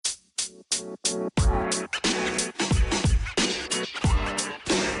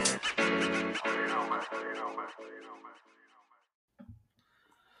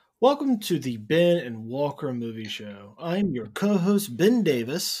Welcome to the Ben and Walker Movie Show. I'm your co-host, Ben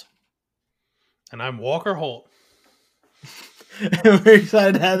Davis. And I'm Walker Holt. And we're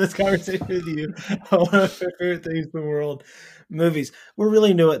excited to have this conversation with you on one of our favorite things in the world, movies. We're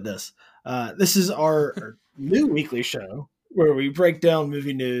really new at this. This is our new weekly show where we break down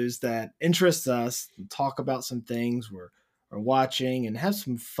movie news that interests us and talk about some things we're watching and have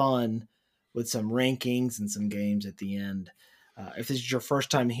some fun with some rankings and some games at the end. If this is your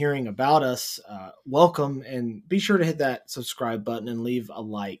first time hearing about us, welcome, and be sure to hit that subscribe button and leave a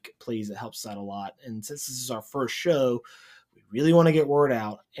like, please. It helps out a lot. And since this is our first show, we really want to get word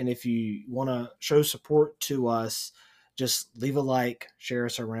out. And if you want to show support to us, just leave a like, share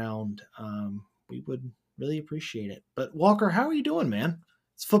us around. We would really appreciate it. But Walker, how are you doing, man?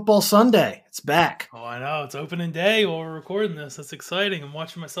 It's football Sunday. It's back. Oh, I know. It's opening day while we're recording this. That's exciting. I'm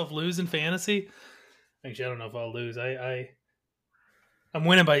watching myself lose in fantasy. Actually, I don't know if I'll lose. I'm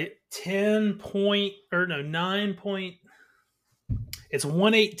winning by 9 point. It's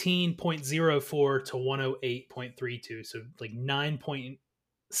 118.04 to 108.32. So like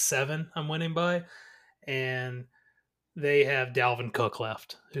 9.7 I'm winning by. And they have Dalvin Cook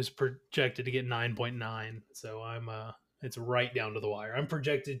left, who's projected to get 9.9. So it's right down to the wire. I'm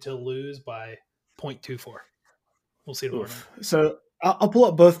projected to lose by 0.24. We'll see tomorrow night. So I'll pull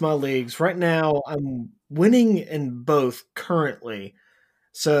up both my leagues. Right now, I'm winning in both currently.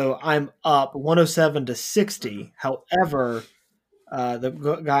 So I'm up 107 to 60. However,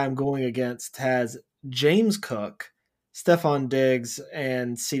 the guy I'm going against has James Cook, Stephon Diggs,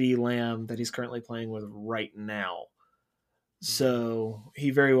 and CeeDee Lamb that he's currently playing with right now. So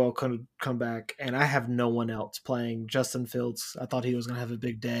he very well could come back. And I have no one else playing. Justin Fields, I thought he was going to have a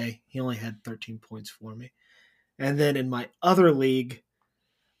big day. He only had 13 points for me. And then in my other league,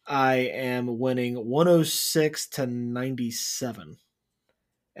 I am winning 106 to 97.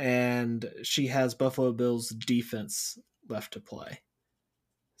 And she has Buffalo Bills defense left to play.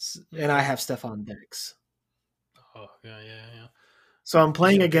 And I have Stephon Diggs. Oh, yeah. So I'm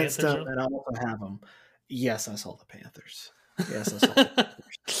playing against them, and I also have them. Yes, I saw the Panthers. Yes, I saw the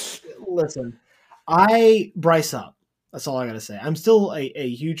Panthers. Listen, Bryce up. That's all I got to say. I'm still a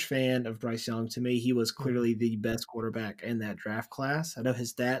huge fan of Bryce Young. To me, he was clearly the best quarterback in that draft class. I know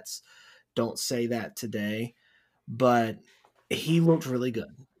his stats don't say that today, but he looked really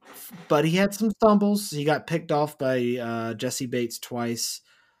good. But he had some stumbles. He got picked off by Jesse Bates twice,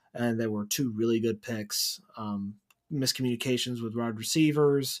 and there were two really good picks. Miscommunications with wide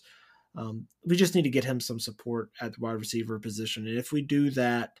receivers. We just need to get him some support at the wide receiver position. And if we do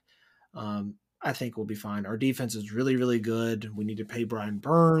that, I think we'll be fine. Our defense is really, really good. We need to pay Brian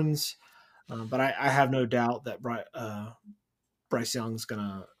Burns. But I have no doubt that Bryce Young's going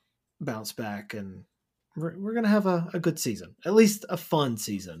to bounce back, and we're going to have a good season, at least a fun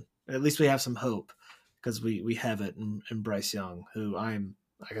season. At least we have some hope because we have it in Bryce Young, who I'm,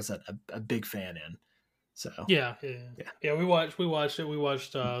 like I said, a big fan in. So yeah. We watched it. We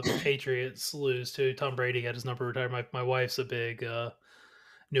watched the Patriots lose too. Tom Brady had his number retired. My wife's a big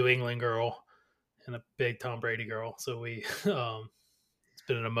New England girl and a big Tom Brady girl. So we it's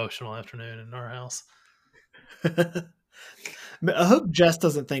been an emotional afternoon in our house. I hope Jess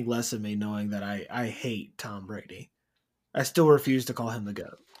doesn't think less of me knowing that I hate Tom Brady. I still refuse to call him the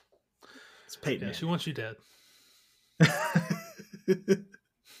GOAT. It's Peyton. Yeah, she wants you dead.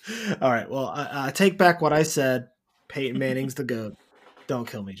 All right. Well, I take back what I said. Peyton Manning's the GOAT. Don't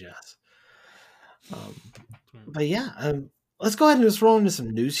kill me, Jess. But yeah, let's go ahead and just roll into some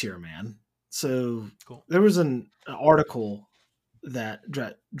news here, man. So cool. There was an article that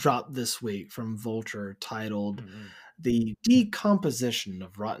dropped this week from Vulture titled "The Decomposition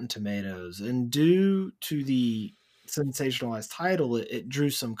of Rotten Tomatoes," and due to the sensationalized title, it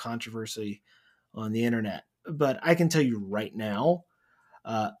drew some controversy on the internet. But I can tell you right now,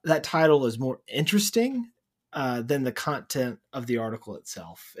 that title is more interesting than the content of the article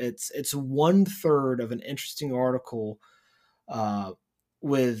itself. It's 1/3 of an interesting article,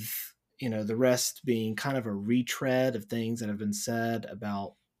 with the rest being kind of a retread of things that have been said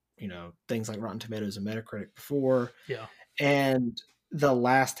about things like Rotten Tomatoes and Metacritic before. Yeah, and the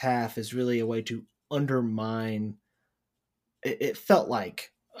last half is really a way to undermine. It felt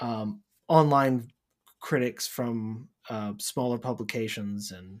like online critics from smaller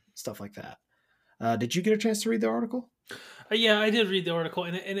publications and stuff like that. Did you get a chance to read the article? Yeah, I did read the article,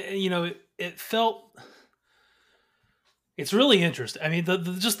 and it felt. It's really interesting. I mean,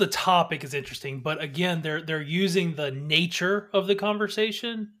 just the topic is interesting, but again, they're using the nature of the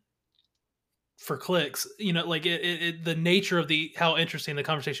conversation for clicks, you know, like the nature of how interesting the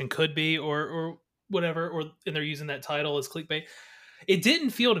conversation could be, or whatever, and they're using that title as clickbait. It didn't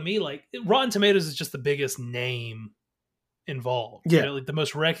feel to me like Rotten Tomatoes is just the biggest name involved, Yeah. like the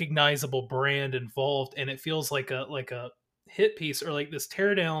most recognizable brand involved, and it feels like a hit piece, or like this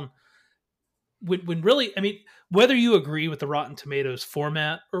teardown. When really, I mean, whether you agree with the Rotten Tomatoes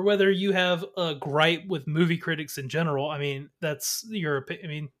format or whether you have a gripe with movie critics in general, I mean, that's your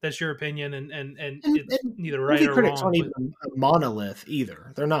opinion, and it's And neither right movie or critics wrong. aren't But even a monolith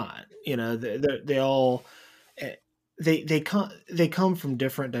either. They're not. You know, they all eh, they come from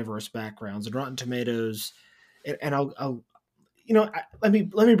different diverse backgrounds. And Rotten Tomatoes, and I'll let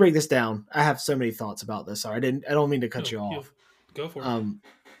me break this down. I have so many thoughts about this. So I don't mean to cut you off. Go for it.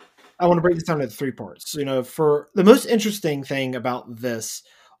 I want to break this down into 3 parts. You know, for the most interesting thing about this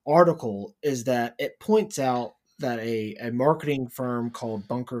article is that it points out that a marketing firm called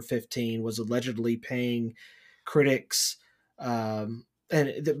Bunker 15 was allegedly paying critics, and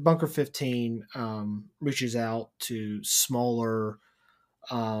the Bunker 15 reaches out to smaller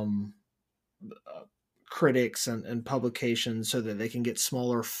um, critics and publications so that they can get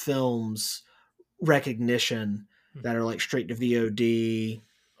smaller films recognition that are like straight to VOD,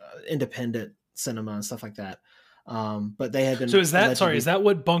 independent cinema and stuff like that. But they had been. So is that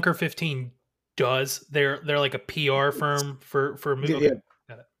what Bunker 15 does? They're like a PR firm for movie. Yeah, okay.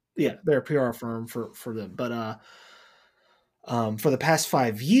 Got it. Yeah, they're a PR firm for them. But for the past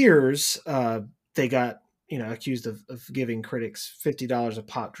 5 years, they got accused of giving critics $50 a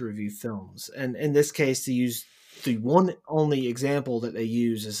pop to review films, and in this case, they used the one only example that they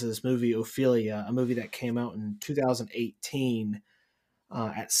use is this movie Ophelia, a movie that came out in 2018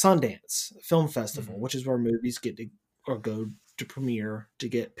 at Sundance Film Festival, which is where movies get to or go to premiere to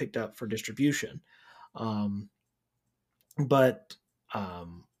get picked up for distribution. But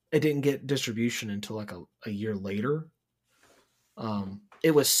it didn't get distribution until like a year later.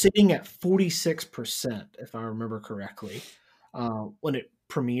 It was sitting at 46%, if I remember correctly, when it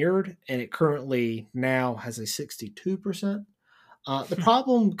premiered, and it currently now has a 62%. The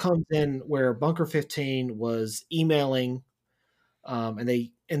problem comes in where Bunker 15 was emailing, and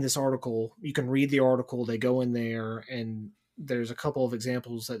they in this article, you can read the article. They go in there, and there's a couple of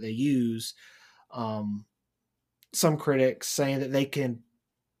examples that they use. Some critics saying that they can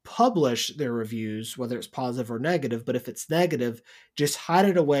publish their reviews, whether it's positive or negative, but if it's negative, just hide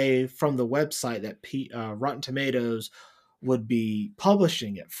it away from the website that Rotten Tomatoes would be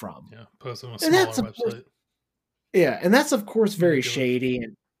publishing it from. Yeah, post on a smaller website. Yeah, and that's of course very shady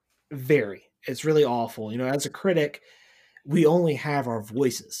and it's really awful. You know, as a critic, we only have our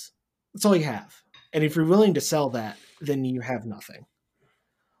voices. That's all you have. And if you're willing to sell that, then you have nothing.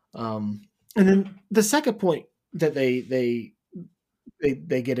 And then the second point that they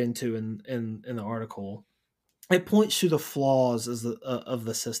get into in the article, it points to the flaws of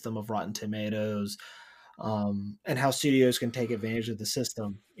the system of Rotten Tomatoes, and how studios can take advantage of the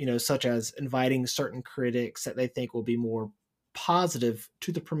system, such as inviting certain critics that they think will be more positive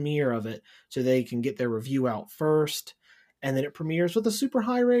to the premiere of it so they can get their review out first, and then it premieres with a super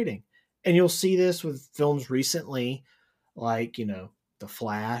high rating. And you'll see this with films recently, like, The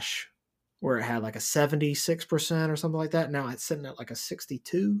Flash, where it had like a 76% or something like that. Now it's sitting at like a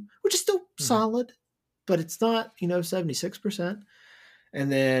 62, which is still solid, but it's not, 76%.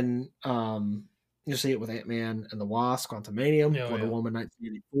 And then you'll see it with Ant-Man and the Wasp, Quantumanium, Wonder Woman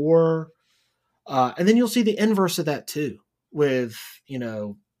 1984. And then you'll see the inverse of that too, with,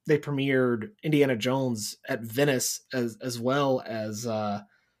 they premiered Indiana Jones at Venice as well as the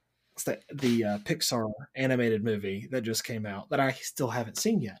Pixar animated movie that just came out that I still haven't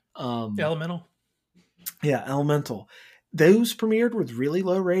seen yet. Elemental. Yeah, Elemental. Those premiered with really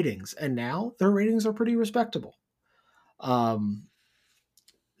low ratings, and now their ratings are pretty respectable.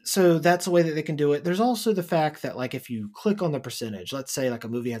 So that's the way that they can do it. There's also the fact that, like, if you click on the percentage, let's say like a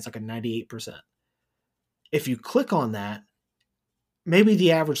movie has like a 98%. If you click on that, maybe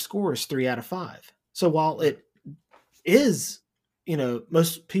the average score is 3 out of 5. So while it is,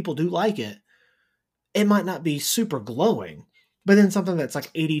 most people do like it, it might not be super glowing. But then something that's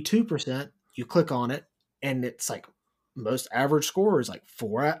like 82%, you click on it, and it's like most average score is like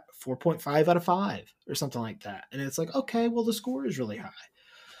 4.5 out of 5 or something like that. And it's like, okay, well, the score is really high.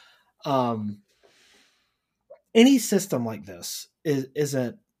 Any system like this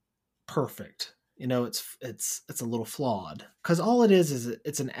isn't perfect. It's a little flawed, because all it is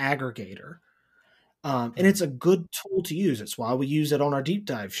it's an aggregator. And it's a good tool to use. It's why we use it on our deep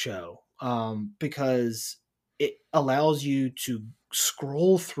dive show, because it allows you to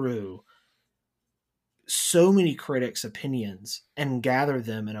scroll through so many critics' opinions and gather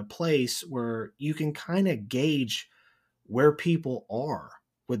them in a place where you can kind of gauge where people are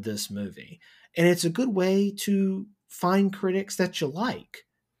with this movie. And it's a good way to find critics that you like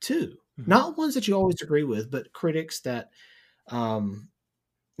too. Mm-hmm. Not ones that you always agree with, but critics that you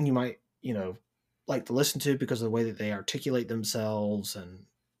might, like to listen to because of the way that they articulate themselves and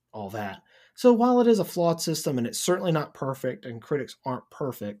all that. So while it is a flawed system and it's certainly not perfect and critics aren't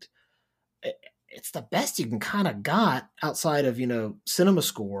perfect, it's the best you can kind of got outside of, Cinema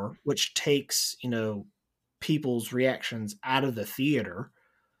Score, which takes, people's reactions out of the theater.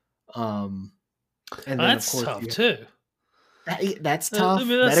 And then, that's of course, tough too. That's tough.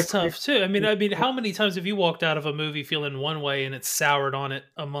 That's tough too. I mean, how many times have you walked out of a movie feeling one way and it's soured on it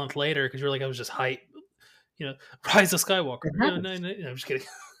a month later because you're like, I was just hyped, Rise of Skywalker. No, I'm just kidding.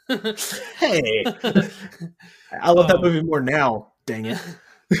 Hey, I love that movie more now. Dang it.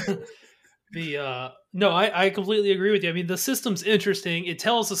 No, I completely agree with you. I mean, the system's interesting. It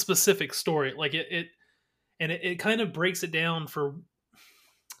tells a specific story, like it kind of breaks it down for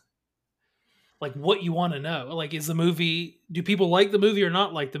like what you want to know. Like, do people like the movie or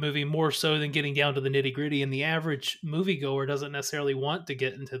not like the movie more so than getting down to the nitty gritty? And the average moviegoer doesn't necessarily want to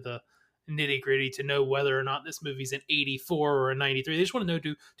get into the nitty gritty to know whether or not this movie's an 84 or a 93. They just want to know,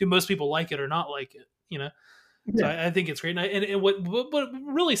 do most people like it or not like it? Yeah. So I think it's great. And what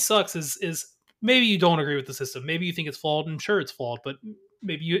really sucks is maybe you don't agree with the system. Maybe you think it's flawed, and sure it's flawed, but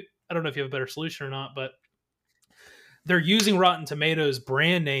maybe I don't know if you have a better solution or not, but they're using Rotten Tomatoes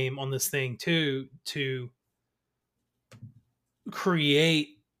brand name on this thing too, to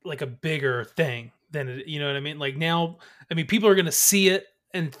create like a bigger thing than it, you know what I mean? Like now, people are going to see it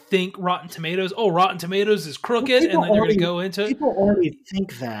and think Rotten Tomatoes is crooked, and then they're going to go into it. People already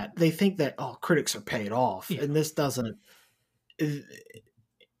think that. They think that, critics are paid off, and this doesn't.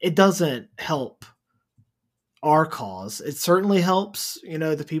 It doesn't help our cause. It certainly helps,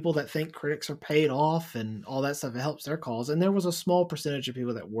 the people that think critics are paid off and all that stuff. It helps their cause, and there was a small percentage of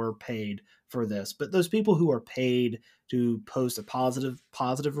people that were paid for this. But those people who are paid to post a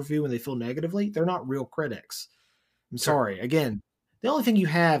positive review when they feel negatively, they're not real critics. I'm sorry. Again, the only thing you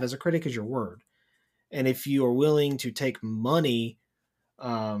have as a critic is your word. And if you are willing to take money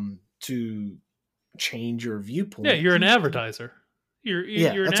to change your viewpoint. Yeah, you're an advertiser. You're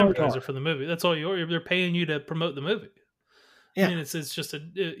an advertiser for the movie. That's all you are. They're paying you to promote the movie. Yeah. I mean, it's just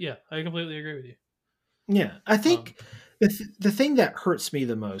I completely agree with you. Yeah. I think the thing that hurts me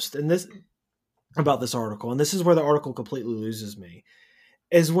the most about this article, and this is where the article completely loses me,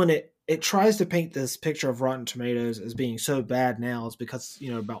 is when it tries to paint this picture of Rotten Tomatoes as being so bad now. Is because,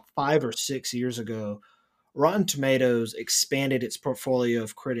 about 5 or 6 years ago, Rotten Tomatoes expanded its portfolio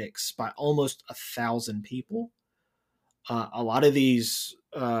of critics by almost 1,000 people. A lot of these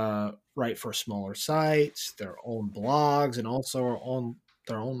write for smaller sites, their own blogs, and also are on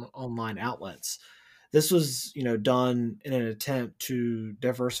their own online outlets. This was, done in an attempt to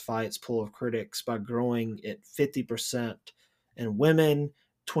diversify its pool of critics by growing it 50% in women,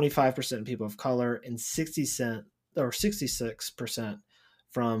 25% in people of color, and 66%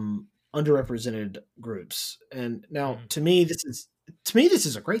 from underrepresented groups. And now, to me, this is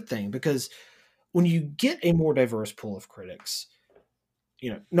a great thing, because when you get a more diverse pool of critics,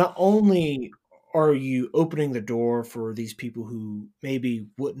 not only are you opening the door for these people who maybe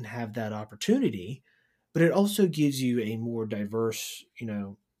wouldn't have that opportunity, but it also gives you a more diverse,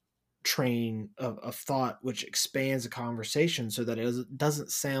 train of thought, which expands the conversation so that it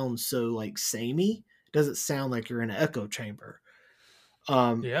doesn't sound so like samey. It doesn't sound like you're in an echo chamber.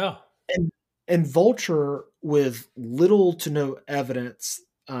 And Vulture, with little to no evidence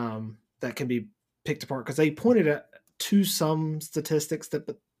that can be picked apart, because they pointed to some statistics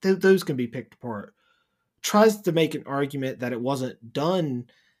but those can be picked apart, tries to make an argument that it wasn't done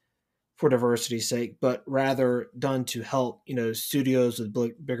for diversity's sake, but rather done to help, studios with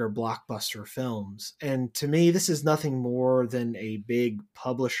bigger blockbuster films. And to me, this is nothing more than a big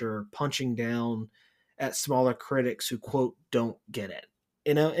publisher punching down at smaller critics who, quote, don't get it.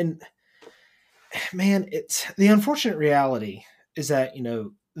 And man, it's the unfortunate reality is that,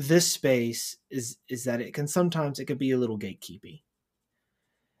 this space is that it can be a little gatekeepy.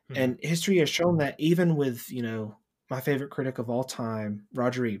 Mm-hmm. And history has shown that even with, my favorite critic of all time,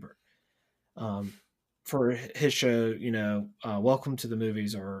 Roger Ebert, for his show, Welcome to the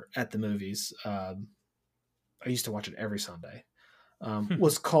Movies, or At the Movies. I used to watch it every Sunday.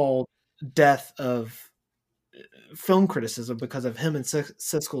 Was called Death of Film Criticism because of him and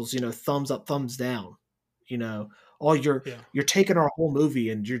Siskel's, thumbs up, thumbs down. You're taking our whole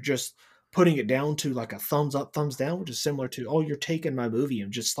movie and you're just putting it down to like a thumbs up, thumbs down, which is similar to, you're taking my movie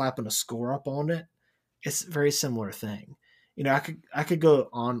and just slapping a score up on it. it's a very similar thing. You know, I could go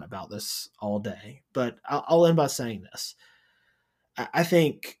on about this all day, but I'll end by saying this. I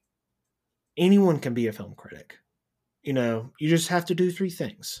think anyone can be a film critic. You know, you just have to do three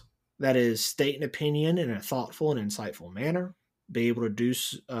things. That is, state an opinion in a thoughtful and insightful manner, be able to do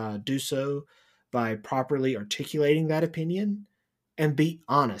so by properly articulating that opinion, and be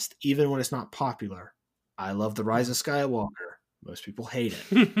honest, even when it's not popular. I love The Rise of Skywalker. Most people hate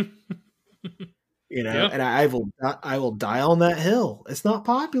it. You know, and I will die on that hill. It's not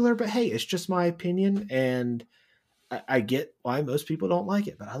popular, but hey, it's just my opinion, and I get why most people don't like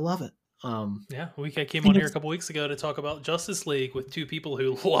it, but I love it. I came on here a couple weeks ago to talk about Justice League with two people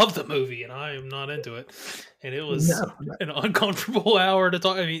who love the movie, and I am not into it. And it was an uncomfortable hour to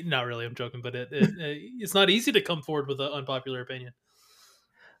talk. I mean, not really, I'm joking, but it's not easy to come forward with an unpopular opinion.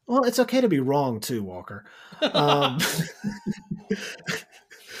 Well, it's okay to be wrong too, Walker.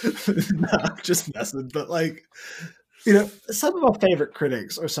 No, just messing. But like, you know, some of my favorite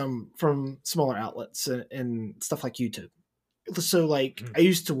critics are some from smaller outlets and stuff like YouTube. So like, I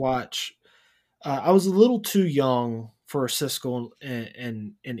used to watch. I was a little too young for Siskel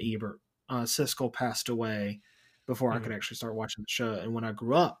and Ebert. Siskel passed away before I could actually start watching the show, and when I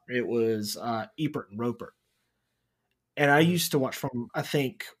grew up, it was Ebert and Roper. And I used to watch from, I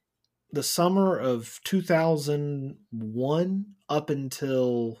think, the summer of 2001 up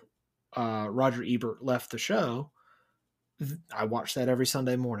until Roger Ebert left the show. I watched that every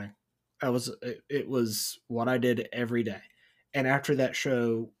Sunday morning. It was what I did every day. And after that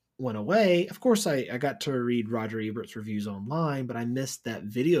show went away, of course, I got to read Roger Ebert's reviews online, but I missed that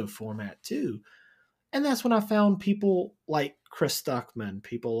video format too. And that's when I found people like Chris Stuckman,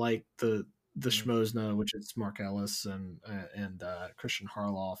 people like the Schmozna, which is Mark Ellis and Christian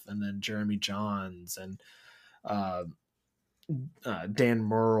Harloff, and then Jeremy Johns and Dan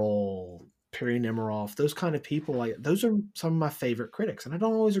Murrell, Perry Nemiroff, those kind of people. Like, those are some of my favorite critics, and I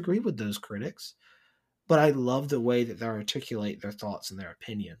don't always agree with those critics, but I love the way that they articulate their thoughts and their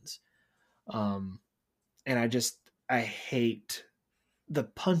opinions. And I hate the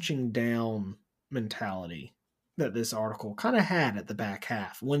punching down mentality that this article kind of had at the back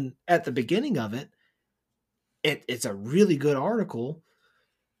half, when at the beginning of it's a really good article,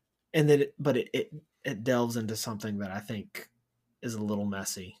 and then it delves into something that I think is a little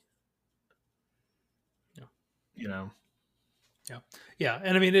messy. Yeah. You know? Yeah.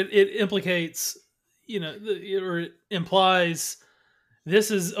 And I mean, it implicates, you know, or it implies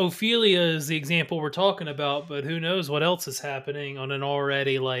this is Ophelia is the example we're talking about, but who knows what else is happening on an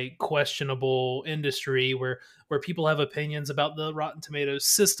already like questionable industry where people have opinions about the Rotten Tomatoes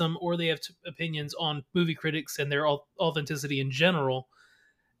system, or they have opinions on movie critics and their authenticity in general.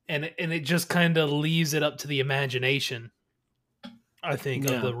 And it just kind of leaves it up to the imagination, I think,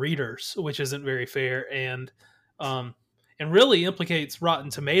 of the readers, which isn't very fair. And really implicates Rotten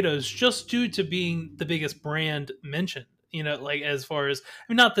Tomatoes just due to being the biggest brand mentioned. You know, like, as far as, I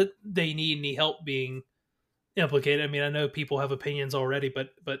mean, not that they need any help being implicated. I mean, I know people have opinions already, but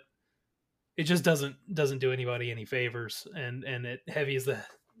it just doesn't do anybody any favors. And it heavy is the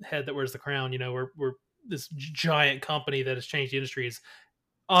head that wears the crown. You know, we're this giant company that has changed the industry is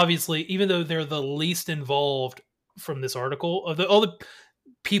obviously, even though they're the least involved from this article, of all the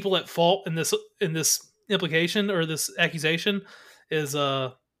people at fault in this implication or this accusation, is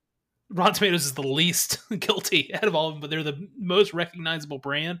Rotten Tomatoes is the least guilty out of all of them, but they're the most recognizable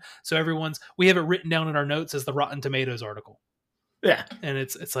brand. So we have it written down in our notes as the Rotten Tomatoes article. Yeah. And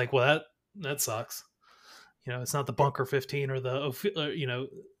it's like, well, that sucks. You know, it's not the Bunker 15 or the, you know,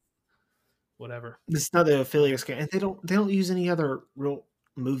 whatever. It's not the Ophelia scale. And they don't use any other real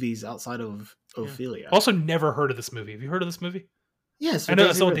movies outside of Ophelia. Also, never heard of this movie. Have you heard of this movie? Yes. I know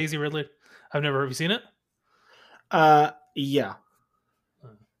it's all Daisy Ridley. Have you seen it? Yeah.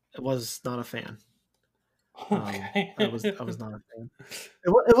 I was not a fan. Okay. I was not a fan.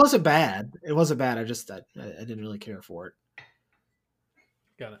 It wasn't bad. It wasn't bad. I didn't really care for it.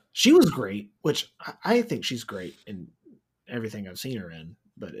 Got it. She was great, which I think she's great in everything I've seen her in.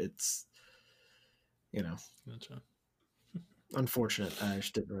 But it's, you know, Gotcha. Unfortunate. I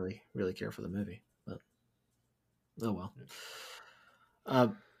just didn't really care for the movie. But oh well.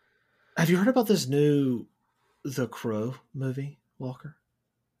 Have you heard about this new The Crow movie, Walker?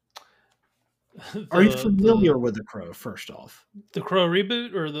 Are you familiar with The Crow, first off? The Crow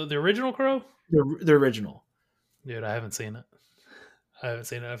reboot, or the original Crow? The original. Dude, I haven't seen it. I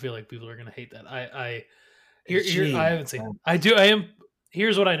feel like people are going to hate that. I haven't seen it.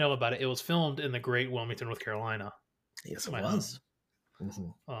 Here's what I know about it. It was filmed in the great Wilmington, North Carolina. Yes, it was.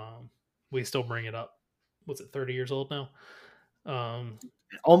 Mm-hmm. We still bring it up. What's it, 30 years old now?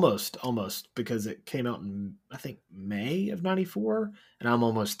 Almost, because it came out in I think May of '94, and I'm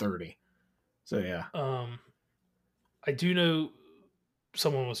almost 30. So yeah. I do know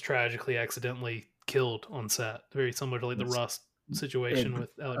someone was tragically accidentally killed on set, very similar to like the Rust situation with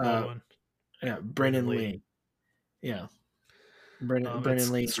Alec Baldwin. Yeah, Brendan Lee. Yeah,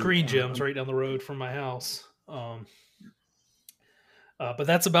 Brendan Lee. Screen Gems right down the road from my house. But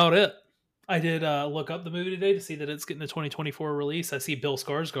that's about it. I did look up the movie today to see that it's getting a 2024 release. I see Bill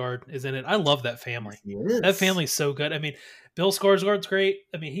Skarsgård is in it. I love that family. That family's so good. I mean, Bill Skarsgård's great.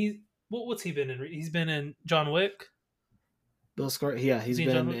 I mean, what's he been in? He's been in John Wick. Bill Skarsgård, yeah, he's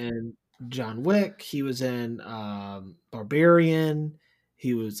been in John Wick. He was in Barbarian.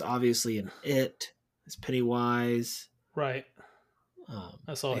 He was obviously in It as Pennywise. Right.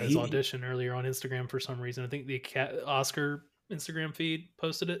 I saw his audition earlier on Instagram for some reason. I think the Oscar Instagram feed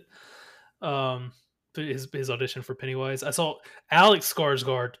posted it. His audition for Pennywise. I saw Alex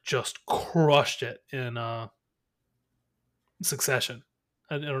Skarsgård just crushed it in Succession.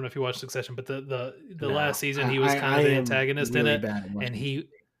 I don't know if you watched Succession, but the last season he was kind of the antagonist really in it,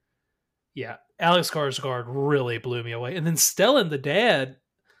 and Alex Skarsgård really blew me away. And then Stellan, the dad,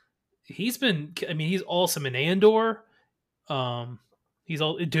 he's awesome in Andor. He's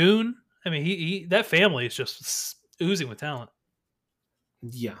all Dune. I mean, he that family is just oozing with talent.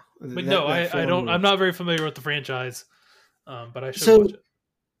 Yeah, but I don't. I'm not very familiar with the franchise, but I should watch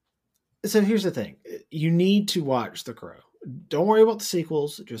it. So here's the thing: you need to watch The Crow. Don't worry about the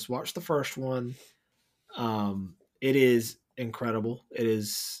sequels. Just watch the first one. It is incredible. It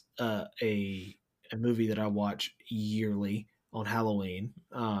is a movie that I watch yearly on Halloween.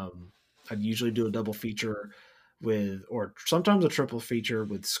 I'd usually do a double feature or sometimes a triple feature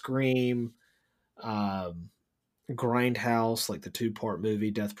with Scream, Grindhouse, like the 2-part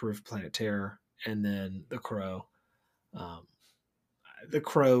movie, Death Proof, Planet Terror, and then The Crow. The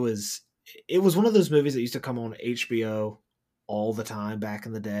Crow it was one of those movies that used to come on HBO all the time back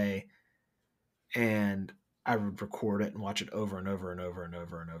in the day, and I would record it and watch it over and over and over and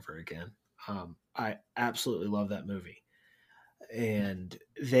over and over again. I absolutely love that movie. And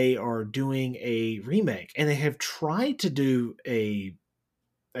they are doing a remake, and they have tried to do a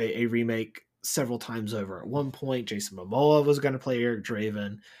remake several times over. At one point, Jason Momoa was going to play Eric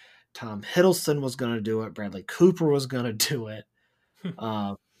Draven. Tom Hiddleston was going to do it. Bradley Cooper was going to do it.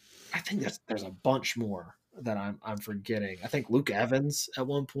 I think there's a bunch more that I'm forgetting. I think Luke Evans at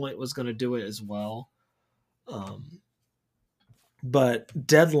one point was going to do it as well. But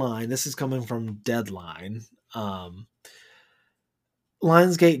Deadline, this is coming from Deadline.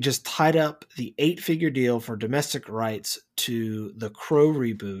 Lionsgate just tied up the 8-figure deal for domestic rights to the Crow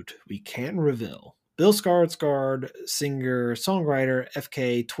reboot. We can't reveal. Bill Skarsgård, singer, songwriter,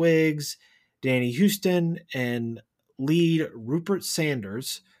 FK Twigs, Danny Houston, and lead Rupert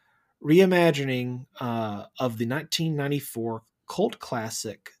Sanders, reimagining of the 1994 cult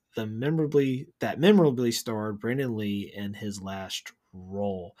classic that memorably starred Brandon Lee in his last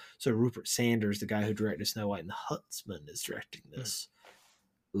role. So Rupert Sanders, the guy who directed Snow White and the Huntsman, is directing this.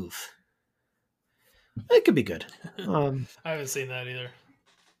 Oof. It could be good. I haven't seen that either.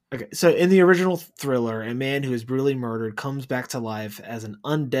 Okay, so in the original thriller, a man who is brutally murdered comes back to life as an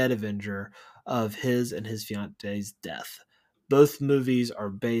undead avenger of his and his fiance's death. Both movies are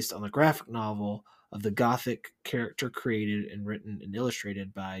based on the graphic novel of the Gothic character created and written and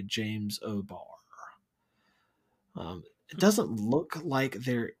illustrated by James O'Barr. It doesn't look like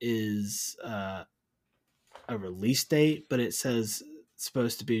there is a release date, but it says it's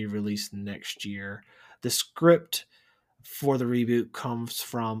supposed to be released next year. The script for the reboot comes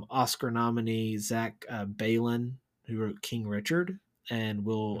from Oscar nominee Zach Balan, who wrote King Richard, and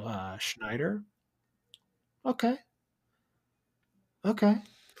Will Schneider. Okay.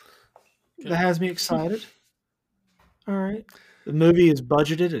 That has me excited. All right. The movie is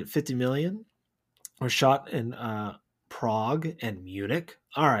budgeted at $50 million. Was shot in Prague and Munich.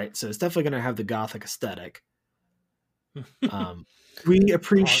 All right, so it's definitely going to have the Gothic aesthetic. We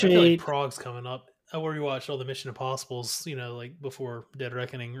appreciate Prague's coming up. I already watched all the Mission Impossibles, like before Dead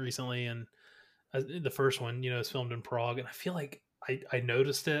Reckoning recently, and the first one, is filmed in Prague, and I feel like I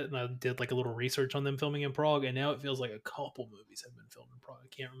noticed it, and I did like a little research on them filming in Prague, and now it feels like a couple movies have been filmed in Prague. I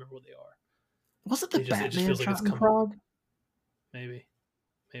can't remember what they are. Was it the Batman shot in Prague? Maybe.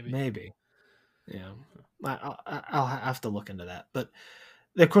 Yeah, I'll have to look into that. But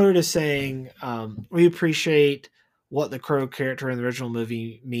the quote is saying, "We appreciate what the Crow character in the original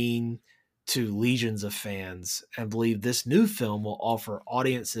movie mean to legions of fans, and believe this new film will offer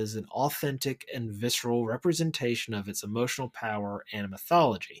audiences an authentic and visceral representation of its emotional power and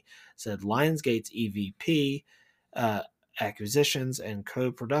mythology," said Lionsgate's EVP Acquisitions and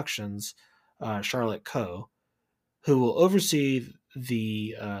Co-Productions, Charlotte Coe, who will oversee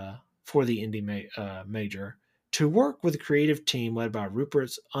the for the indie major, to work with a creative team led by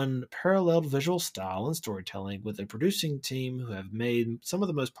Rupert's unparalleled visual style and storytelling, with a producing team who have made some of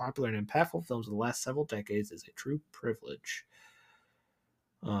the most popular and impactful films of the last several decades, is a true privilege.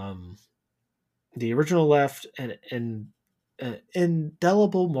 The original left an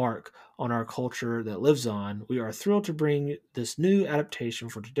indelible mark on our culture that lives on. We are thrilled to bring this new adaptation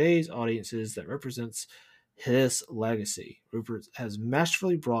for today's audiences that represents his legacy. Rupert has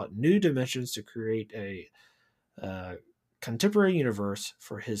masterfully brought new dimensions to create a contemporary universe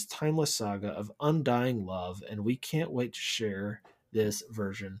for his timeless saga of undying love, and we can't wait to share this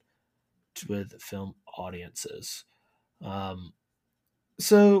version with film audiences.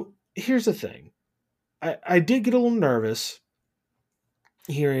 So here's the thing. I did get a little nervous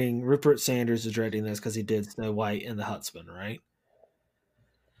hearing Rupert Sanders is directing this because he did Snow White and the Huntsman, right?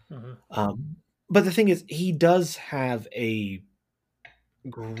 Mm-hmm. But the thing is, he does have a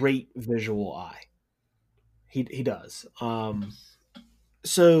great visual eye. He does.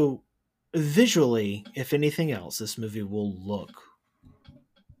 So visually, if anything else, this movie will look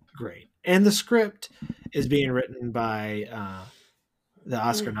great. And the script is being written by the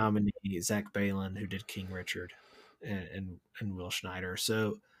Oscar nominee Zach Baylin, who did King Richard, and Will Schneider.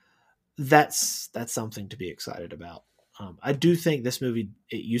 So that's something to be excited about. I do think this movie,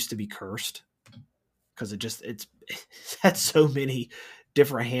 it used to be cursed because it's had so many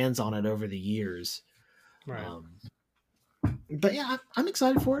different hands on it over the years. Right. But yeah, I'm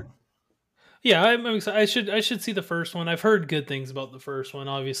excited for it. Yeah, I'm excited. I should see the first one. I've heard good things about the first one.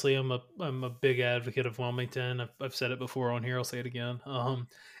 Obviously, I'm a big advocate of Wilmington. I've said it before on here. I'll say it again.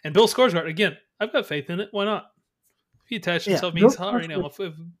 And Bill Skarsgård, again, I've got faith in it. Why not? If he attached himself, he's hot right now.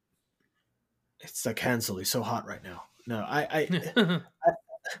 It's like Hansel. He's so hot right now. No, I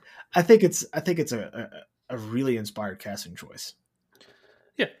think it's a really inspired casting choice.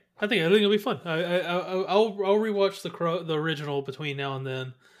 Yeah, I think it'll be fun. I'll rewatch the original between now and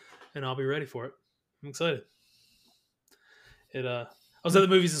then, and I'll be ready for it. I'm excited. I was at the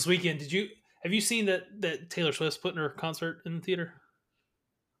movies this weekend. Have you seen that Taylor Swift's putting her concert in the theater?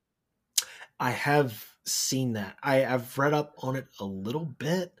 I have seen that. I've read up on it a little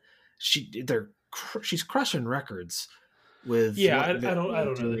bit. She's crushing records with. Yeah, I don't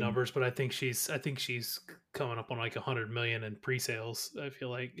know the numbers, but I think she's coming up on like 100 million in pre-sales. I feel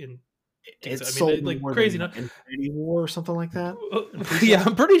like it's sold like more crazy than Infinity War or something like that. Yeah,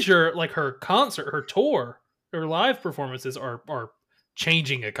 I'm pretty sure like her concert, her tour, her live performances are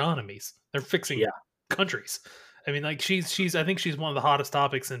changing economies. They're fixing countries. I mean, like I think she's one of the hottest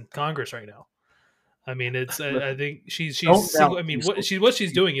topics in Congress right now. I mean, I think she's I mean, what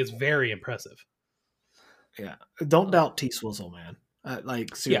she's doing is very impressive. Yeah, don't doubt T Swizzle, man.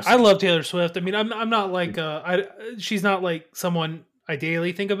 Like seriously. Yeah, I love Taylor Swift. I mean, I'm not like she's not like someone I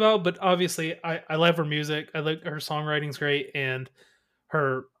daily think about, but obviously I love her music. I like her songwriting's great, and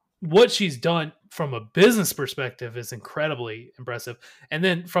what she's done from a business perspective is incredibly impressive. And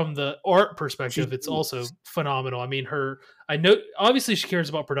then from the art perspective, it's also phenomenal. I mean, I know obviously she cares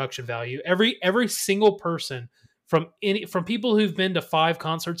about production value. Every single person from people who've been to 5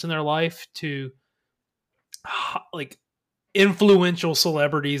 concerts in their life to like influential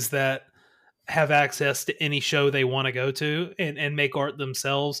celebrities that have access to any show they want to go to and make art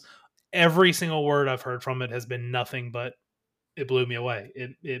themselves. Every single word I've heard from it has been nothing but it blew me away.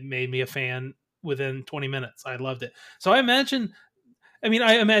 It made me a fan within 20 minutes. I loved it. So I imagine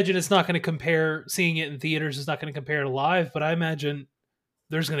it's not going to compare, seeing it in theaters is not going to compare to live, but I imagine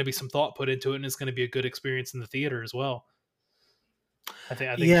there's going to be some thought put into it and it's going to be a good experience in the theater as well. I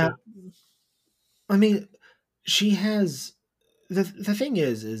think yeah. I mean, she has the thing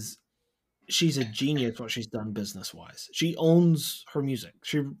is she's a genius what she's done business wise. She owns her music.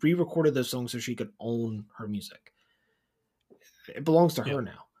 She re-recorded those songs so she could own her music. It belongs to her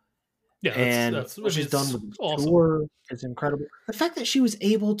now. Yeah, and that's what she's done with the tour is incredible. The fact that she was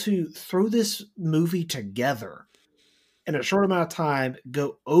able to throw this movie together in a short amount of time,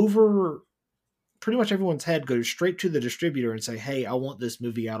 go over pretty much everyone's head, go straight to the distributor and say, hey, I want this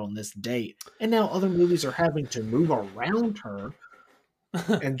movie out on this date. And now other movies are having to move around her.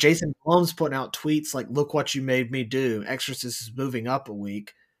 And Jason Blum's putting out tweets like, look what you made me do. Exorcist is moving up a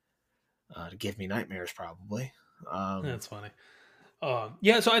week to give me nightmares, probably. That's funny.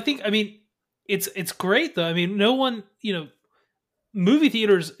 Yeah, so I think, it's great though. I mean, no one, movie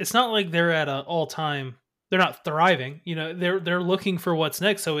theaters, it's not like they're at an all-time, they're not thriving, they're looking for what's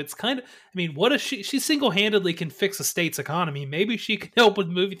next. So it's kind of, what if she single-handedly can fix a state's economy? Maybe she can help with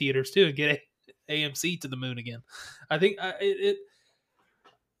movie theaters too and get AMC to the moon again. I think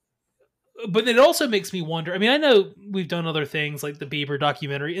but it also makes me wonder. I mean, I know we've done other things like the Bieber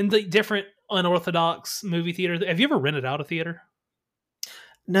documentary and the different unorthodox movie theater. Have you ever rented out a theater?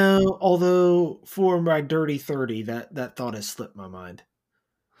 No, although for my dirty 30, that thought has slipped my mind.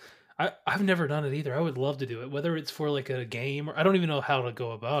 I've never done it either. I would love to do it, whether it's for like a game or I don't even know how to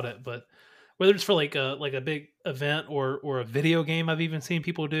go about it, but whether it's for like a big event or a video game I've even seen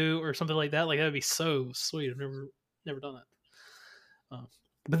people do or something like that. Like that'd be so sweet. I've never done it.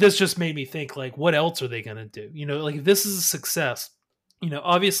 But this just made me think like, what else are they going to do? You know, like if this is a success, you know,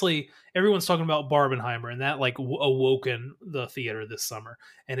 obviously everyone's talking about Barbenheimer and that like awoken the theater this summer.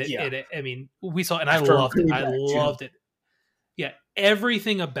 And I mean, we saw, and I loved it. I loved it. Yeah,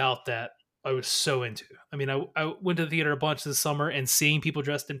 everything about that I was so into. I mean, I went to the theater a bunch this summer and seeing people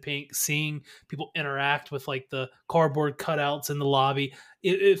dressed in pink, seeing people interact with like the cardboard cutouts in the lobby.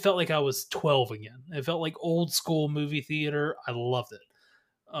 It felt like I was 12 again. It felt like old school movie theater. I loved it.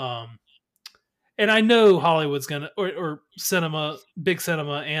 And I know Hollywood's going to, or cinema, big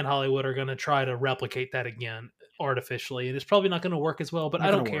cinema and Hollywood are going to try to replicate that again artificially, and it's probably not going to work as well, but I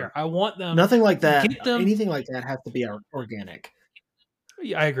don't care. I want them. Nothing like that. Anything like that has to be organic.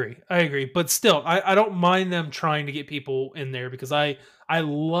 Yeah, I agree. But still, I don't mind them trying to get people in there because I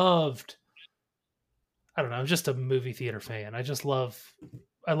loved, I don't know, I'm just a movie theater fan. I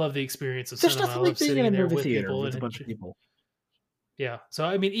love the experience of cinema. I love sitting in there with people and a bunch of people. Yeah. So,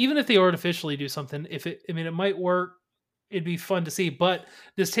 I mean, even if they artificially do something, it might work, it'd be fun to see. But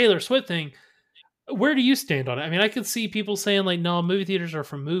this Taylor Swift thing, where do you stand on it? I mean, I could see people saying like, no, movie theaters are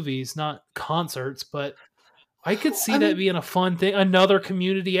for movies, not concerts, but I could see that being a fun thing, another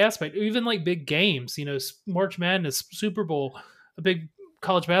community aspect, even like big games, you know, March Madness, Super Bowl, a big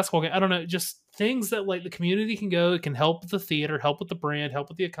college basketball game. I don't know, just things that like the community can go. It can help with the theater, help with the brand, help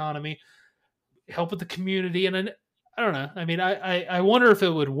with the economy, help with the community. And then, I don't know. I mean, I wonder if it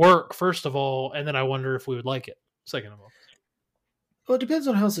would work, first of all, and then I wonder if we would like it, second of all. Well, it depends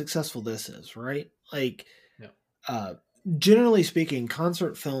on how successful this is, right? Like, generally speaking,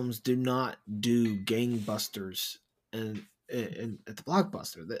 concert films do not do gangbusters at the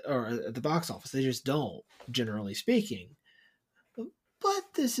blockbuster or at the box office. They just don't, generally speaking.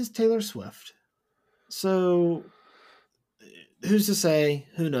 But this is Taylor Swift. So, who's to say?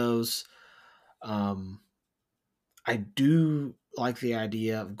 Who knows? I do like the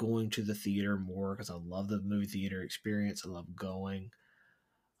idea of going to the theater more because I love the movie theater experience. I love going.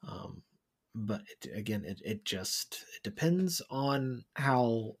 But it depends on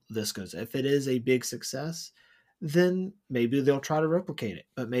how this goes. If it is a big success, then maybe they'll try to replicate it.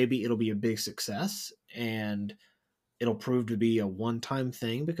 But maybe it'll be a big success and it'll prove to be a one-time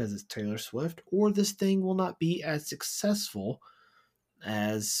thing because it's Taylor Swift, or this thing will not be as successful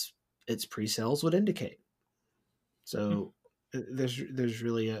as its pre-sales would indicate. So there's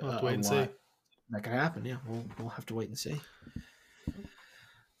really a lot that could happen. Yeah, we'll have to wait and see.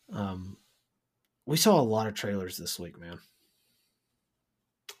 We saw a lot of trailers this week, man.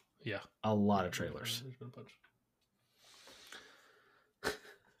 Yeah, a lot of trailers.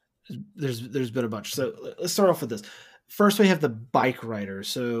 There's been a bunch. So let's start off with this. First, we have the Bike Riders.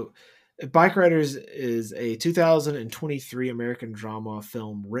 So Bike Riders is a 2023 American drama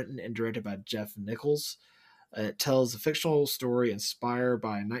film written and directed by Jeff Nichols. It tells a fictional story inspired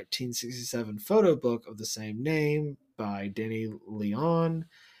by a 1967 photo book of the same name by Danny Leon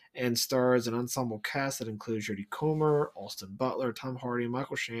and stars an ensemble cast that includes Jodie Comer, Austin Butler, Tom Hardy,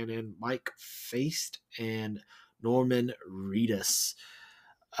 Michael Shannon, Mike Faist, and Norman Reedus.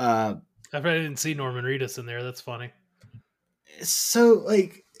 I didn't see Norman Reedus in there. That's funny. So,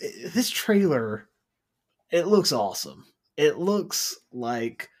 like, this trailer, it looks awesome. It looks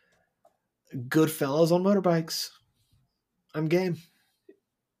like Goodfellas on motorbikes. I'm game.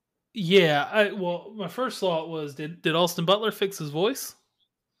 Yeah, my first thought was, did Austin Butler fix his voice?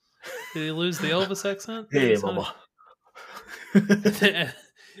 Did he lose the Elvis accent? Hey, mama.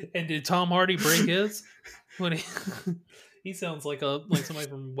 And did Tom Hardy break his? When he sounds like somebody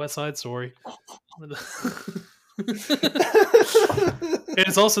from West Side Story. And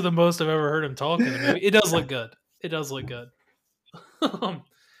it's also the most I've ever heard him talk in the movie. It does look good.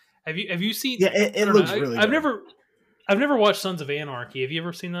 Have you seen? Yeah, it looks really good. I've never watched Sons of Anarchy. Have you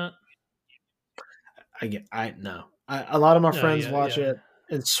ever seen that? No. A lot of my friends watch it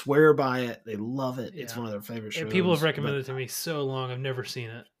and swear by it. They love it. It's one of their favorite shows. People have recommended it to me so long. I've never seen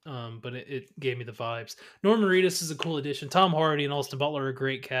it, but it gave me the vibes. Norman Reedus is a cool addition. Tom Hardy and Austin Butler are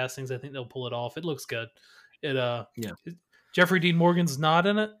great castings. I think they'll pull it off. It looks good. Jeffrey Dean Morgan's not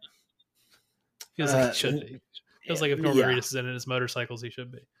in it. Feels like he should be. Feels like if Norman Reedus is in it, his motorcycles, he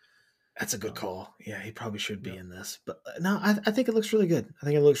should be. That's a good call. Yeah, he probably should be in this. But no, I think it looks really good. I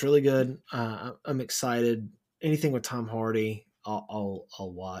think it looks really good. I'm excited. Anything with Tom Hardy, I'll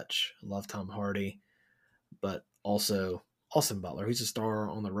watch. I love Tom Hardy, but also Austin Butler. He's a star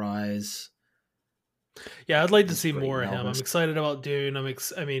on the rise. Yeah, I'd like to see more of him. I'm excited about Dune.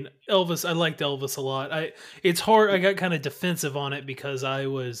 I mean, Elvis. I liked Elvis a lot. It's hard. I got kind of defensive on it because I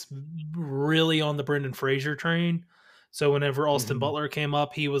was really on the Brendan Fraser train. So whenever Austin Butler came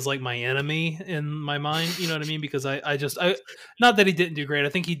up, he was like my enemy in my mind. You know what I mean? Because I not that he didn't do great. I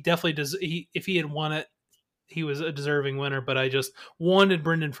think he definitely does. If he had won it, he was a deserving winner. But I just wanted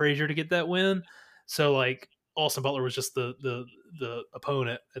Brendan Fraser to get that win. So like Austin Butler was just the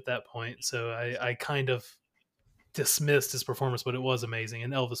opponent at that point. So I kind of dismissed his performance, but it was amazing,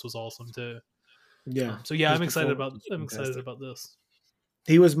 and Elvis was awesome too. Yeah. So yeah, I'm excited about this.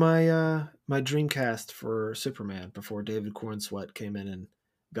 He was my my Dreamcast for Superman before David Cornsweet came in and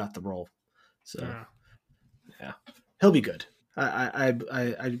got the role. So yeah, he'll be good.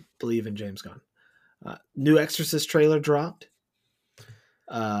 I believe in James Gunn. New Exorcist trailer dropped.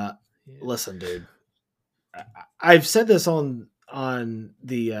 Listen, dude, I've said this on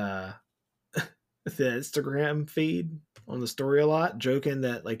the the Instagram feed on the story a lot, joking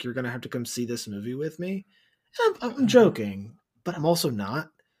that like you're gonna have to come see this movie with me. I'm joking, but I'm also not.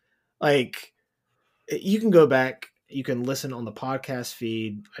 Like, you can go back, you can listen on the podcast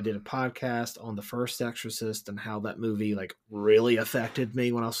feed. I did a podcast on the first Exorcist and how that movie like really affected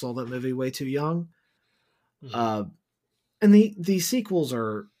me when I saw that movie way too young. And the sequels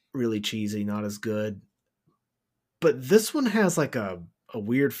are really cheesy, not as good. But this one has like a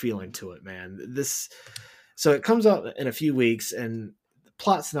weird feeling to it, man. So it comes out in a few weeks, and the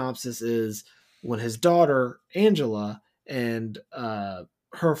plot synopsis is when his daughter Angela and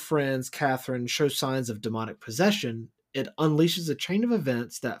her friends Catherine show signs of demonic possession, it unleashes a chain of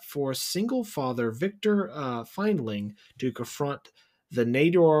events that force single father Victor Findling to confront the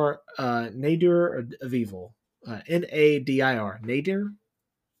Nadir of evil. Nadir.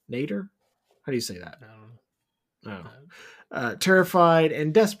 Nadir? How do you say that? No. Terrified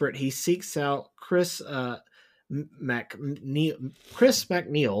and desperate, he seeks out Chris MacNeil,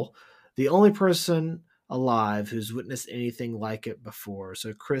 the only person alive who's witnessed anything like it before.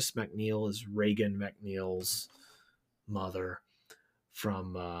 So Chris MacNeil is Regan MacNeil's mother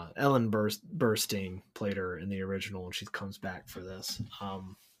from Ellen Burstyn played her in the original, and she comes back for this.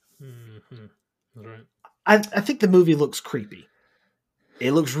 Right. I think the movie looks creepy.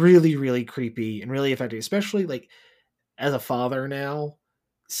 It looks really, really creepy and really effective, especially like as a father now,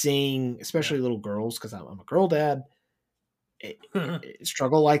 seeing especially little girls, because I'm a girl dad.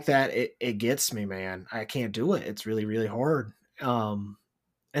 Struggle like that, it gets me, man. I can't do it. It's really, really hard.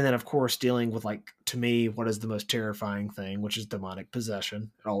 And then of course dealing with, like, to me, what is the most terrifying thing, which is demonic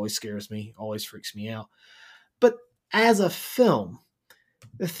possession. It always scares me, always freaks me out. But as a film,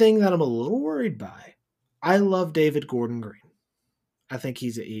 the thing that I'm a little worried by, I love David Gordon Green. I think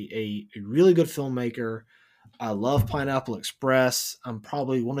he's a really good filmmaker. I love Pineapple Express. I'm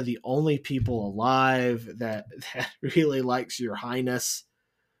probably one of the only people alive that really likes Your Highness.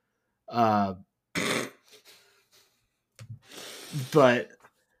 But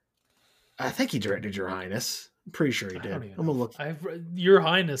I think he directed Your Highness. I'm pretty sure he did. I'm gonna look. Your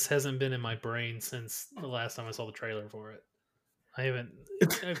Highness hasn't been in my brain since the last time I saw the trailer for it. I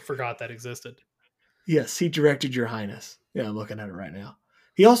forgot that existed. Yes, he directed Your Highness. Yeah, I'm looking at it right now.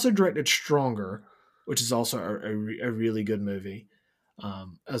 He also directed Stronger, which is also a really good movie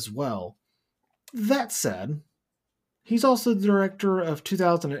as well. That said, he's also the director of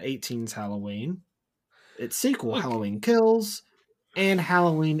 2018's Halloween, its sequel, Halloween Kills, and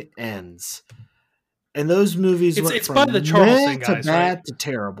Halloween Ends. And those movies went from by the Charleston guys, to bad, right? To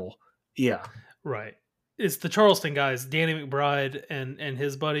terrible. Yeah. Right. It's the Charleston guys, Danny McBride and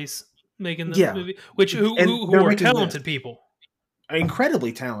his buddies making the movie, who are talented people.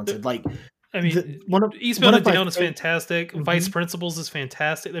 Incredibly talented. Like, I mean, Eastbound and Down is fantastic. Vice Principals is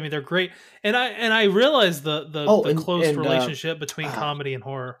fantastic. I mean, they're great. And I realize the close relationship between comedy and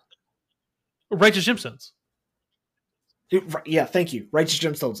horror. Righteous Gemstones. Yeah, thank you. Righteous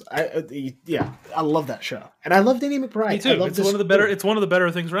Gemstones. I love that show, and I love Danny McBride. Me too. It's one of the better. It's one of the better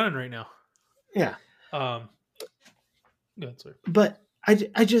things running right now. Yeah. Go ahead, sorry. But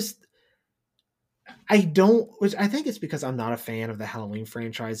I don't, which I think it's because I'm not a fan of the Halloween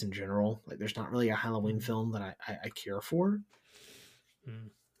franchise in general. Like, there's not really a Halloween film that I care for.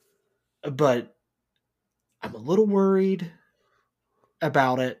 But I'm a little worried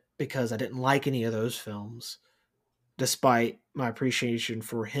about it because I didn't like any of those films, despite my appreciation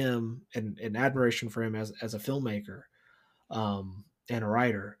for him and admiration for him as a filmmaker and a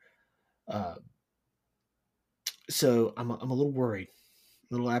writer. Uh, so I'm a little worried,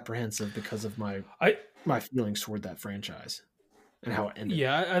 a little apprehensive because of my feelings toward that franchise and how it ended.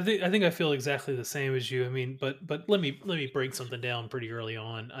 Yeah, I think I feel exactly the same as you. I mean, but let me break something down pretty early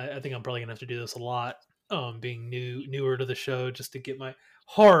on. I think I'm probably gonna have to do this a lot, being newer to the show, just to get my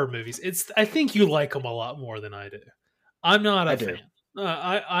horror movies. I think you like them a lot more than I do. I'm not a I do. fan.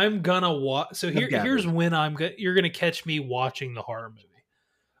 I'm gonna watch. So I've here's gathered. when you're gonna catch me watching the horror movie.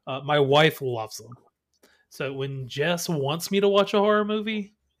 My wife loves them. So when Jess wants me to watch a horror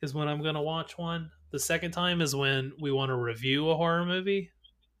movie, is when I'm gonna watch one. The second time is when we want to review a horror movie.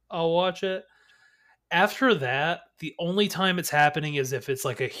 I'll watch it. After that, the only time it's happening is if it's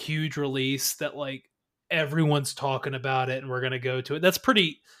like a huge release that like everyone's talking about it and we're gonna go to it. That's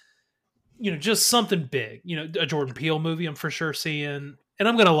pretty, just something big. A Jordan Peele movie I'm for sure seeing. And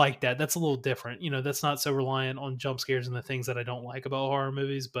I'm gonna like that. That's a little different. That's not so reliant on jump scares and the things that I don't like about horror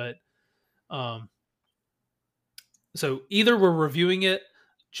movies. But um so either we're reviewing it,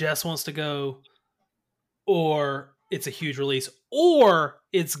 Jess wants to go, or it's a huge release, or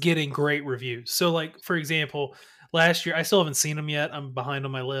it's getting great reviews. So, like, for example, last year, I still haven't seen them yet. I'm behind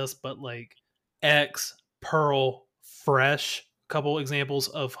on my list, but like X, Pearl, Fresh, a couple examples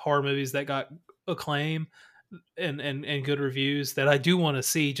of horror movies that got acclaim and good reviews that I do want to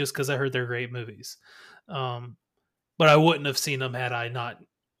see just because I heard they're great movies. But I wouldn't have seen them had I not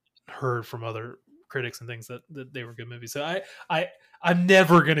heard from other critics and things that they were good movies. So I'm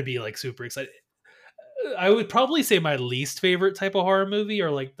never gonna be like super excited. I would probably say my least favorite type of horror movie are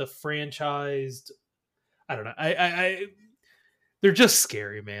like the franchised. I don't know. They're just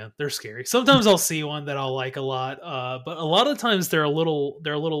scary, man. They're scary. Sometimes I'll see one that I'll like a lot, but a lot of times they're a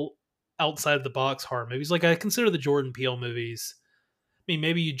little outside the box horror movies. Like I consider the Jordan Peele movies. I mean,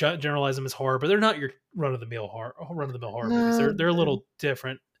 maybe you generalize them as horror, but they're not your run of the mill horror movies. No, They're a little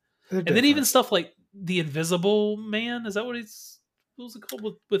different. they're And then even different. stuff like The Invisible Man, is that what was it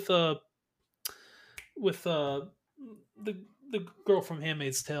called with the girl from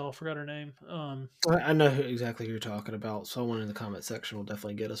Handmaid's Tale? I forgot her name. I know exactly who you're talking about. Someone in the comment section will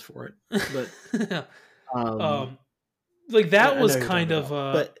definitely get us for it. But um, like that I was know who you're kind talking of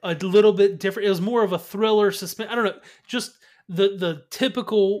about. But a little bit different. It was more of a thriller suspense. I don't know, just the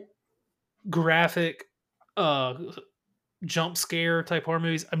typical graphic jump scare type horror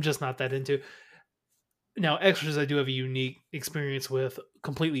movies. I'm just not that into. Now, Extras, I do have a unique experience with,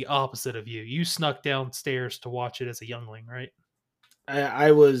 completely opposite of you. You snuck downstairs to watch it as a youngling, right?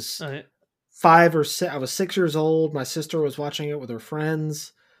 I was 5 or 6. I was 6 years old. My sister was watching it with her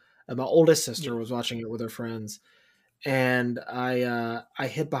friends. And my oldest sister was watching it with her friends. And I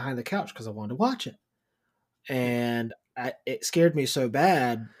hid behind the couch because I wanted to watch it. And it scared me so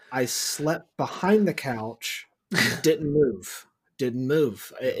bad, I slept behind the couch, didn't move. Didn't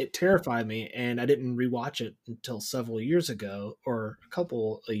move. It terrified me, and I didn't rewatch it until several years ago, or a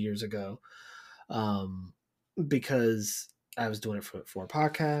couple of years ago, um, because I was doing it for a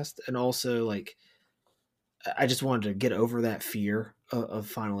podcast, and also like I just wanted to get over that fear of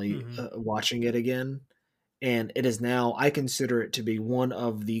finally watching it again. And it is now, I consider it to be one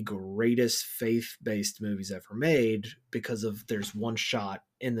of the greatest faith-based movies ever made because of there's one shot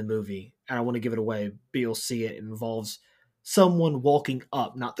in the movie, and I want to give it away, but you'll see it involves someone walking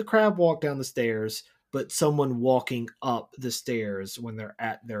up, not the crab walk down the stairs, but someone walking up the stairs when they're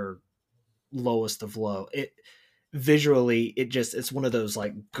at their lowest of low. It visually, it's one of those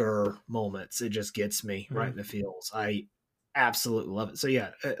like grr moments. It just gets me right in the feels. I absolutely love it. So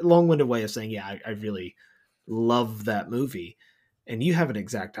yeah, a long-winded way of saying, yeah, I really love that movie. And you have an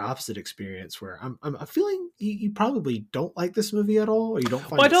exact opposite experience where I'm feeling you probably don't like this movie at all, or you don't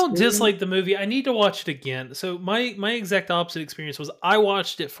find Well, I it don't scary. dislike the movie. I need to watch it again. So my exact opposite experience was I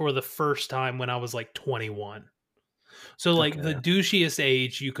watched it for the first time when I was like 21. So like the douchiest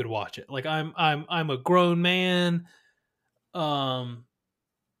age you could watch it. Like I'm a grown man.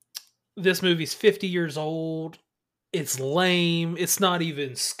 This movie's 50 years old. It's lame. It's not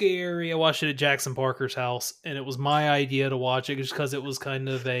even scary. I watched it at Jackson Parker's house, and it was my idea to watch it just because it was kind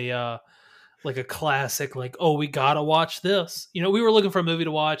of a like a classic. Like, oh, we gotta watch this. We were looking for a movie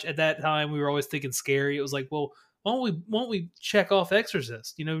to watch at that time. We were always thinking scary. It was like, well, won't we check off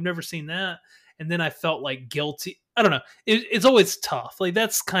Exorcist? We've never seen that. And then I felt like guilty. I don't know. It's always tough. Like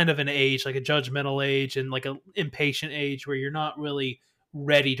that's kind of an age, like a judgmental age, and like an impatient age where you're not really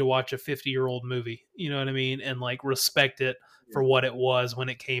ready to watch a 50-year-old movie, you know what I mean, and like respect it for what it was when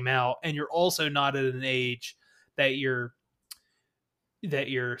it came out. And you're also not at an age that you're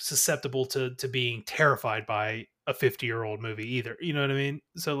susceptible to being terrified by a 50-year-old movie either, you know what I mean?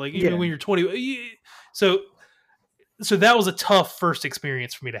 So like even when you're 20, so so that was a tough first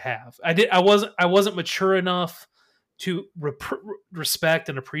experience for me to have. I wasn't mature enough to respect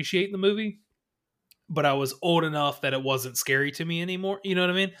and appreciate the movie, but I was old enough that it wasn't scary to me anymore. You know what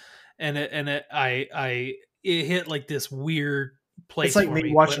I mean? And it hit like this weird place it's like for me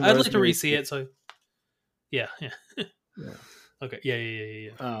me. watching But I'd like to Rosemary. re-see it. So yeah. Yeah. Okay.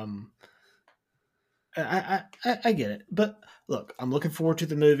 Yeah. I get it, but look, I'm looking forward to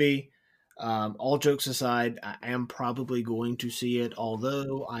the movie. All jokes aside, I am probably going to see it.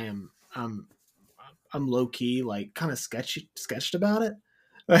 Although I'm low key like kind of sketched about it.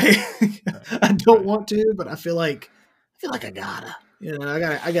 Like, I don't want to, but I feel like I gotta. You know,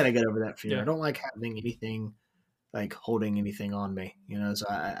 I gotta get over that fear. Yeah. I don't like having anything like holding anything on me. You know, so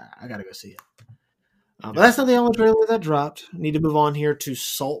I gotta go see it. But that's not the only trailer that dropped. Need to move on here to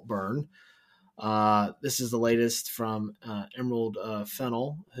Saltburn. This is the latest from Emerald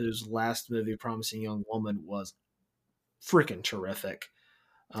Fennell, whose last movie, Promising Young Woman, was freaking terrific.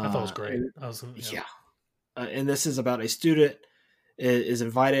 I thought it was great. Yeah. And this is about a student is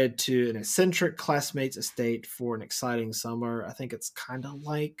invited to an eccentric classmate's estate for an exciting summer. I think it's kind of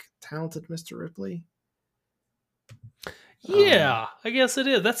like Talented Mr. Ripley. Yeah, I guess it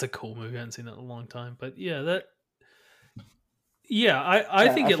is. That's a cool movie. I haven't seen that in a long time, but yeah, I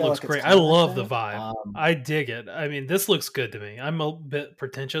think it looks great. I love the vibe. I dig it. I mean, this looks good to me. I'm a bit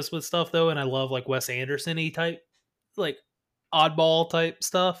pretentious with stuff though, and I love like Wes Anderson-y type, like oddball type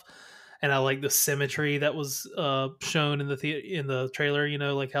stuff. And I like the symmetry that was shown in the trailer. You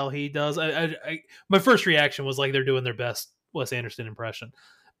know, like how he does. My first reaction was like they're doing their best Wes Anderson impression,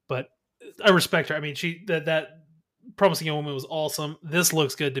 but I respect her. I mean, that Promising Young Woman was awesome. This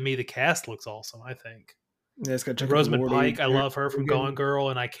looks good to me. The cast looks awesome. I think. Yeah, it's got Rosamund Pike. I love her from Gone Girl,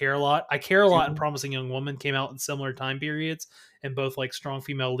 and I Care a Lot. I Care a Lot and Promising Young Woman came out in similar time periods, and both like strong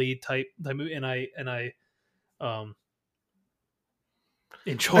female lead type movie. And I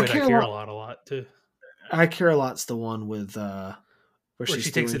enjoyed I Care a Lot too. I Care a Lot's the one with where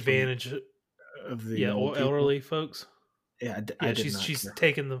she takes advantage of the elderly folks. Yeah, she's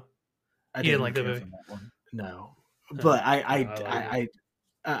taking the. You didn't like the movie? No, but I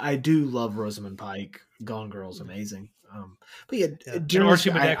do love Rosamund Pike. Gone Girl's amazing. But yeah, and Archie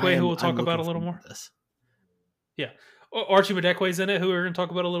Madekwe, who we'll talk about a little more. Yeah, Archie Madekwe's in it, who we're going to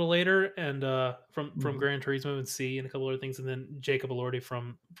talk about a little later, and from Gran Turismo and C and a couple other things, and then Jacob Elordi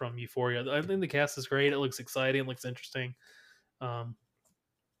from Euphoria. I think the cast is great. It looks exciting. It looks interesting. I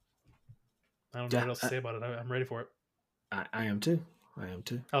don't know what else to say about it. I'm ready for it. I am too.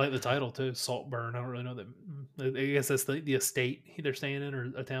 I like the title too, Saltburn. I don't really know that. I guess that's the estate they're staying in,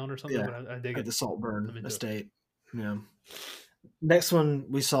 or a town or something. Yeah, but I dig it. The Saltburn estate. Yeah. Next one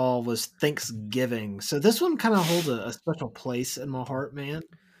we saw was Thanksgiving. So this one kind of holds a special place in my heart, man,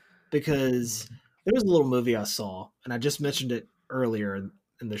 because there was a little movie I saw, and I just mentioned it earlier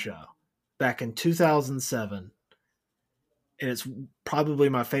in the show, back in 2007, and it's probably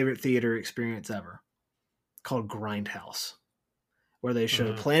my favorite theater experience ever, called Grindhouse, where they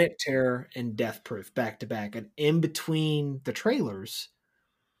show Planet Terror and Death Proof back to back, and in between the trailers,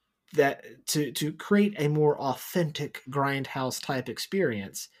 that to create a more authentic Grindhouse type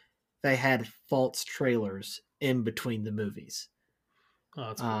experience, they had false trailers in between the movies. Oh,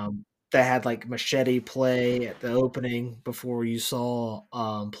 that's cool. They had like Machete play at the opening before you saw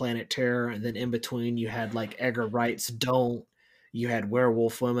Planet Terror, and then in between you had like Edgar Wright's Don't. You had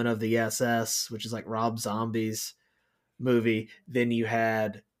Werewolf Women of the SS, which is like Rob Zombie's movie. Then you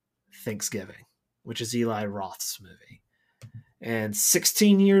had Thanksgiving, which is Eli Roth's movie. And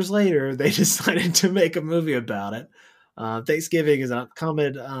 16 years later, they decided to make a movie about it. Thanksgiving is a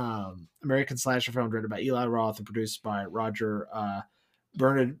common American slasher film written by Eli Roth and produced by Roger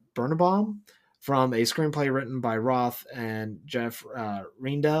Bernbaum from a screenplay written by Roth and Jeff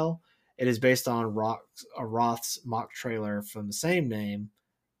Reindel. It is based on Roth's mock trailer from the same name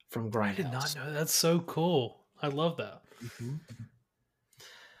from Grindhouse. I did not know. That's so cool. I love that. Mm-hmm.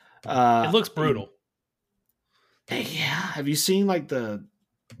 It looks brutal. Yeah. Have you seen like the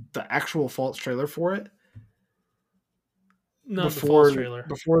actual false trailer for it? No, the false trailer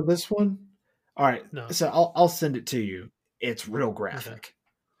before this one. All right, no. So I'll send it to you. It's real graphic. Okay.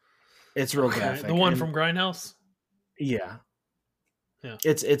 It's real graphic. The one from Grindhouse. Yeah. Yeah.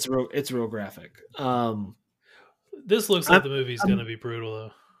 It's real graphic. This looks like the movie's going to be brutal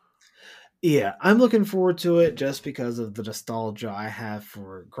though. Yeah, I'm looking forward to it just because of the nostalgia I have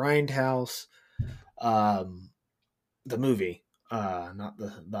for Grindhouse. The movie, not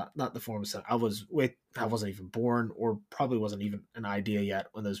the form of set. I wasn't even born, or probably wasn't even an idea yet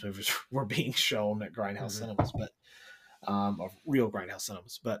when those movies were being shown at Grindhouse Cinemas, but real Grindhouse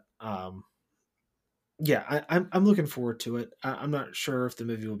Cinemas. But yeah, I'm looking forward to it. I'm not sure if the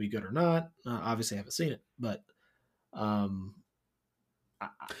movie will be good or not. Obviously, I haven't seen it, but um,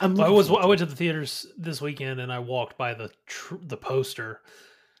 I'm looking I forward to went it. to the theaters this weekend and I walked by the poster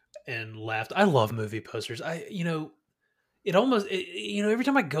and laughed. I love movie posters. It almost every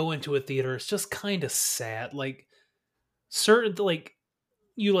time I go into a theater, it's just kind of sad. Like certain like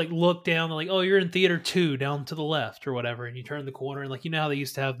you like look down like, oh, you're in theater 2 down to the left or whatever, and you turn the corner and like how they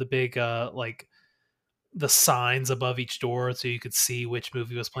used to have the big like the signs above each door so you could see which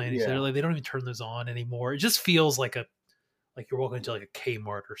movie was playing each Yeah. theater. Like they don't even turn those on anymore. It just feels like you're walking into like a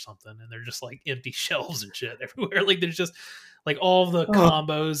Kmart or something and they're just like empty shelves and shit everywhere. Like there's just like all the Oh,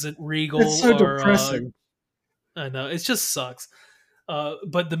 combos at it's Regal so are depressing. I know it just sucks.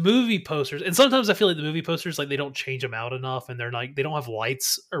 But the movie posters, and sometimes I feel like the movie posters, like they don't change them out enough, and they're like they don't have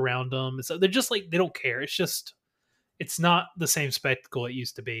lights around them, and so they're just like they don't care. It's not the same spectacle it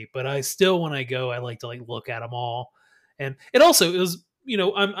used to be. But I still, when I go, I like to like look at them all, and it also is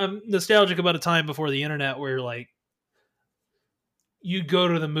I'm nostalgic about a time before the internet where like you'd go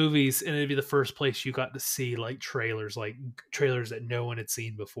to the movies and it'd be the first place you got to see like trailers that no one had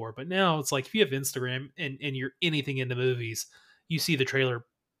seen before. But now it's like if you have Instagram and you're anything into movies, you see the trailer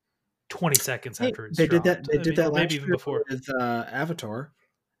 20 seconds Hey, after it's they did that. dropped. They I did mean, or that maybe last even year before. with Avatar,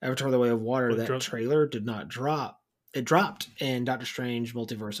 Avatar: The Way of Water. With That drunk. trailer did not drop. It dropped in Doctor Strange: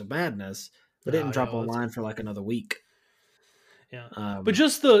 Multiverse of Madness, but it Oh didn't yeah, drop well, online for like another week. yeah. But Um,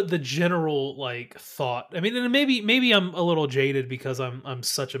 just the general like thought. I mean, and maybe I'm a little jaded because I'm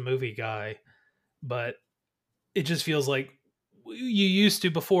such a movie guy, but it just feels like you used to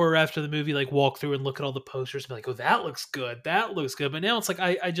before or after the movie like walk through and look at all the posters and be like, oh, that looks good, but now it's like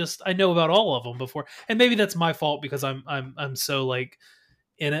I know about all of them before, and maybe that's my fault because I'm so like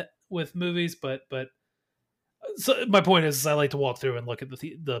in it with movies, but so my point is I like to walk through and look at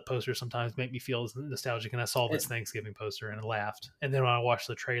the posters sometimes, make me feel nostalgic, and I saw this it- Thanksgiving poster and I laughed, and then when I watched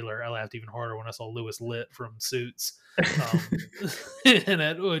the trailer I laughed even harder when I saw Louis Litt from Suits in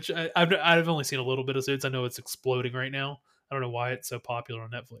it, which I've only seen a little bit of Suits. I know it's exploding right now. I don't know why it's so popular on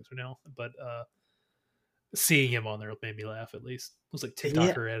Netflix right now, but seeing him on there made me laugh. At least it was like yeah.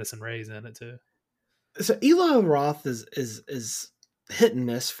 TikToker Edison Ray's in it too. So Eli Roth is hit and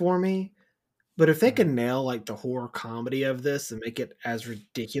miss for me. But if they Mhm. can nail like the horror comedy of this and make it as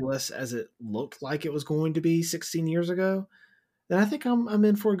ridiculous as it looked like it was going to be 16 years ago, then I think I'm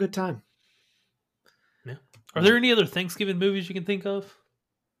in for a good time. Yeah. Are there Um, any other Thanksgiving movies you can think of?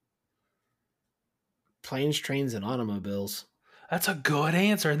 Planes, Trains, and Automobiles. That's a good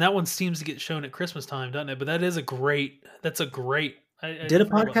answer, and that one seems to get shown at Christmas time, doesn't it? But that is a great. That's a great. I Did a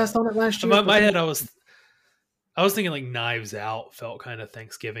forgot about podcast that. on it last In year. my head, I was thinking like Knives Out felt kind of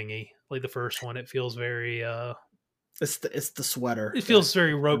Thanksgiving-y. Like the first one, it feels very It's the sweater. it feels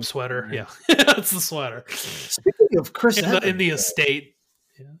very rope sweater. Yeah, it's the sweater Speaking of Chris in Evans, the estate.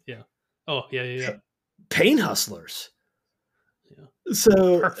 Yeah, yeah. Oh yeah, yeah, yeah. Pain Hustlers. Yeah.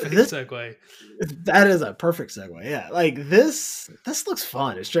 So Perfect this segue. that is a perfect segue. Yeah, like this looks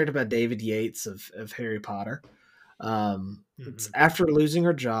fun. It's straight about David Yates of Harry Potter. It's Hmm. after losing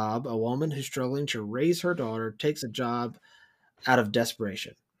her job, a woman who's struggling to raise her daughter takes a job out of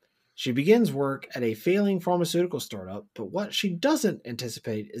desperation. She begins work at a failing pharmaceutical startup, but what she doesn't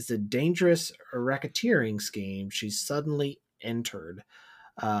anticipate is the dangerous racketeering scheme she's suddenly entered.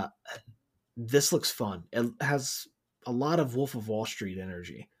 Uh, this looks fun. It has a lot of Wolf of Wall Street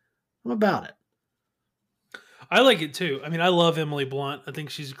energy. I'm about it. I like it too. I mean, I love Emily Blunt. I think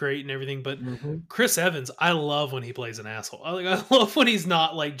she's great and everything. But Mm-hmm. Chris Evans, I love when he plays an asshole. I love when he's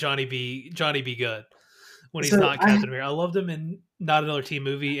not like Johnny B. Good. When he's So not Captain America, I loved him in Not Another Teen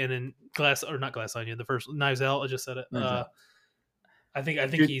Movie and in Glass or not Glass Onion, the first Knives Out. I just said it. dude, I think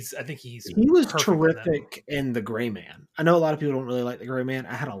he's he was perfect in that movie. terrific in The Gray Man. I know a lot of people don't really like The Gray Man.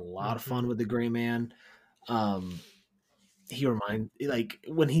 I had a lot of Mm-hmm. fun with The Gray Man. He reminds like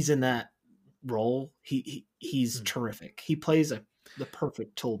when he's in that role, he's Mm. terrific. He plays the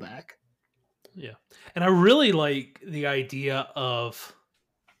perfect toolback. Yeah, and I really like the idea of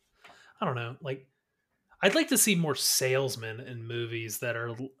I don't know, like I'd like to see more salesmen in movies that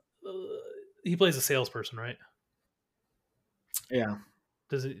are. He plays a salesperson, right? Yeah,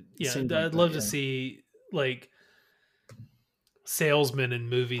 Does it? it Yeah, seems like I'd that. love to Yeah. see like salesmen in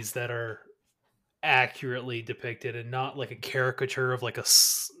movies that are accurately depicted and not like a caricature of like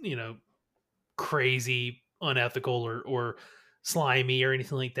crazy, unethical or slimy or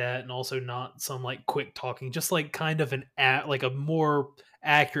anything like that, and also not some like quick talking, just like kind of like a more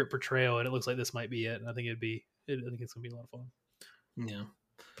accurate portrayal. And it looks like this might be it. And I think I think it's gonna be a lot of fun. Yeah.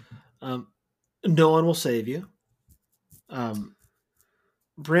 Um, no one will save you. Um,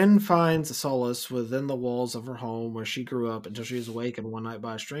 Bryn finds solace within the walls of her home where she grew up until she is awakened one night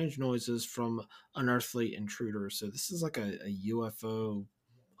by strange noises from unearthly intruders. So this is like a UFO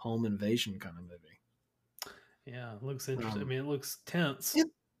home invasion kind of movie. Yeah, it looks interesting. I mean, it looks tense.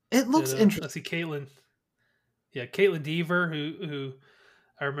 It looks interesting. I see Caitlin. Yeah, Caitlin Deaver, who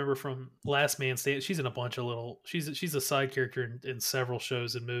I remember from Last Man Standing. She's in a bunch of little. She's a side character in several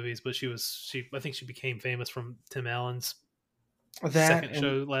shows and movies, but I think she became famous from Tim Allen's second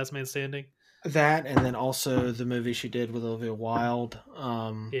show, Last Man Standing. That, and then also the movie she did with Olivia Wilde.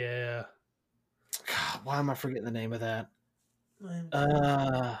 Yeah. God, why am I forgetting the name of that?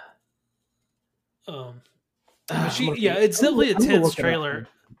 It's definitely a tense trailer.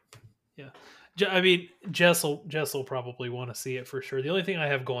 Yeah. I mean, Jess will probably want to see it for sure. The only thing I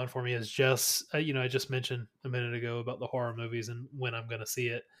have going for me is Jess. I just mentioned a minute ago about the horror movies and when I'm going to see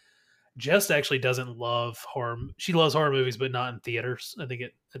it. Jess actually doesn't love horror. She loves horror movies, but not in theaters. I think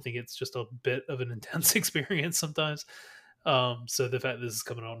it's just a bit of an intense experience sometimes. So the fact this is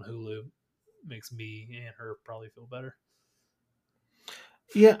coming out on Hulu makes me and her probably feel better.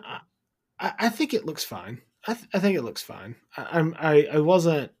 Yeah, I think it looks fine. I think it looks fine. I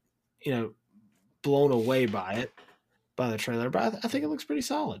wasn't, blown away by the trailer, but I think it looks pretty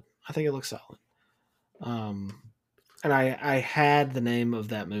solid. I think it looks solid. And I had the name of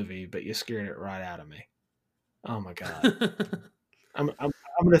that movie, but you scared it right out of me. Oh my god! I'm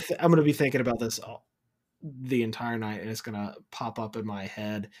gonna be thinking about this the entire night, and it's gonna pop up in my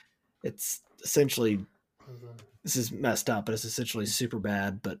head. It's essentially, this is messed up, but it's essentially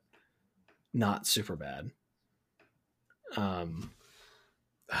Superbad, but not Superbad.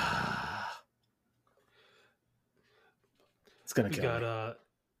 It's gonna kill me.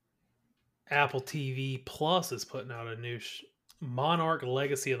 Apple TV Plus is putting out a new Monarch: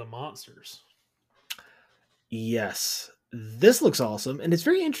 Legacy of the Monsters. Yes, this looks awesome, and it's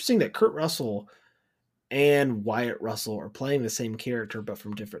very interesting that Kurt Russell and Wyatt Russell are playing the same character, but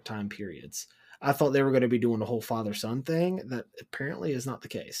from different time periods. I thought they were going to be doing the whole father-son thing. That apparently is not the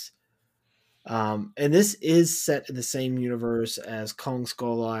case. And this is set in the same universe as Kong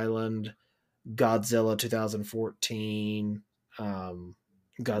Skull Island, Godzilla 2014,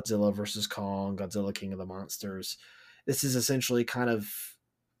 Godzilla versus Kong, Godzilla King of the Monsters. This is essentially kind of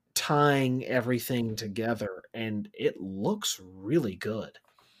tying everything together, and it looks really good.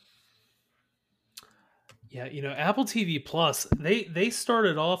 Yeah, Apple TV Plus, they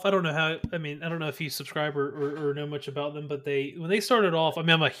started off, I don't know if you subscribe or know much about them, but when they started off, I'm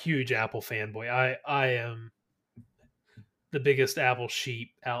a huge Apple fanboy. I am the biggest Apple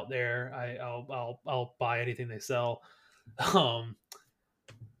sheep out there. I'll buy anything they sell.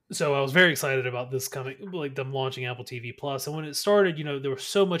 So I was very excited about this coming, like them launching Apple TV Plus. And when it started, there was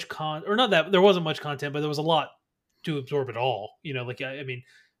so much there wasn't much content, but there was a lot to absorb it all.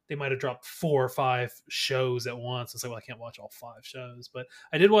 They might have dropped 4 or 5 shows at once. It's like, well, I can't watch all 5 shows, but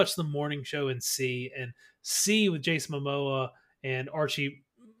I did watch the morning show and C with Jason Momoa and Archie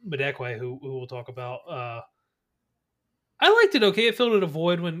Madekwe, who we'll talk about. I liked it. Okay. It filled a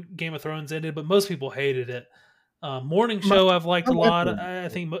void when Game of Thrones ended, but most people hated it. Morning show I've liked a lot. I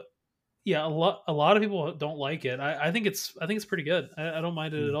think, a lot of people don't like it. I think it's pretty good. I don't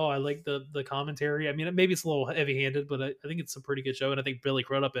mind it at all. I like the commentary. I mean, maybe it's a little heavy-handed, but I think it's a pretty good show, and I think Billy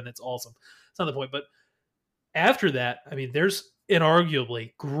Crudup and it's awesome. It's not the point, but after that, there's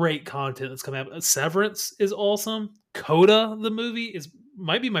inarguably great content that's come out. Severance is awesome. Coda, the movie,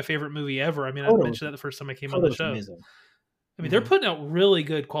 might be my favorite movie ever. I mentioned that the first time I came on the show. Amazing. They're putting out really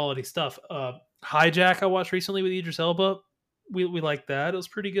good quality stuff. Hijack I watched recently with Idris Elba. We liked that. It was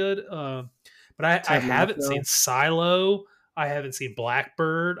pretty good. But I haven't seen Silo. I haven't seen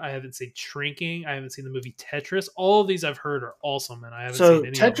Blackbird. I haven't seen Shrinking. I haven't seen the movie Tetris. All of these I've heard are awesome, and I haven't seen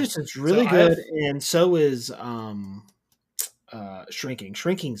any Tetris of them. is really good, and so is Shrinking.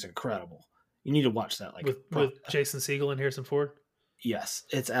 Shrinking's incredible. You need to watch that. With Jason Segel and Harrison Ford. Yes,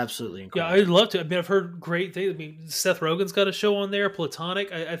 it's absolutely incredible. Yeah, I'd love to. I've heard great things. Seth Rogen's got a show on there.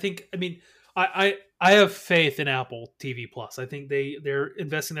 Platonic. I have faith in Apple TV Plus. I think they're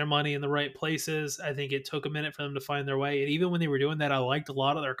investing their money in the right places. I think it took a minute for them to find their way, and even when they were doing that, I liked a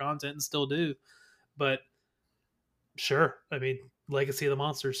lot of their content and still do. But sure, Legacy of the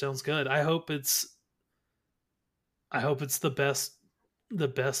Monsters sounds good. I hope it's the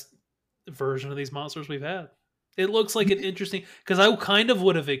best version of these monsters we've had. It looks like an interesting, because I kind of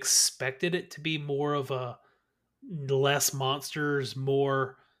would have expected it to be more of a less monsters,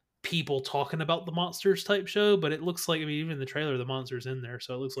 more people talking about the monsters type show, but it looks like, even in the trailer, the monsters in there,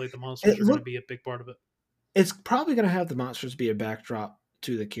 so it looks like the monsters are going to be a big part of it. It's probably going to have the monsters be a backdrop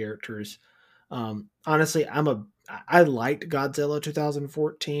to the characters. Honestly, I'm I liked Godzilla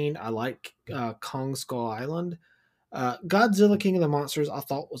 2014. I like Kong Skull Island. Godzilla King of the Monsters I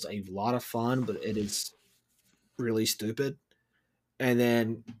thought was a lot of fun, but it is really stupid. And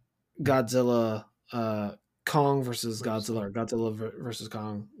then Godzilla Kong versus Godzilla, or Godzilla versus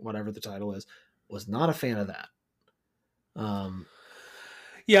Kong, whatever the title is, was not a fan of that.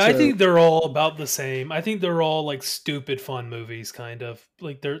 Yeah, I think they're all about the same. I think they're all like stupid fun movies, kind of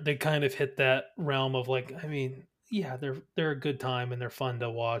like they kind of hit that realm of like, I mean, yeah, they're a good time and they're fun to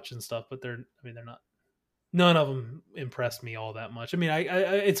watch and stuff, but they're not. None of them impressed me all that much. I mean, I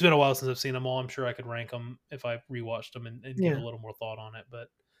it's been a while since I've seen them all. I'm sure I could rank them if I rewatched them and give a little more thought on it. But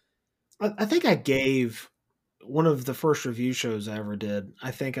I think I gave one of the first review shows I ever did.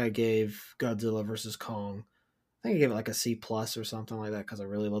 I think I gave Godzilla versus Kong. I think I gave it like a C plus or something like that because I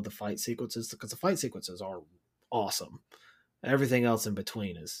really love the fight sequences. Because the fight sequences are awesome. Everything else in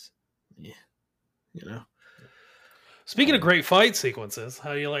between is, you know. Speaking of great fight sequences,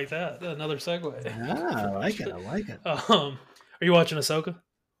 how do you like that? Another segue. Yeah, I like it. I like it. Are you watching Ahsoka?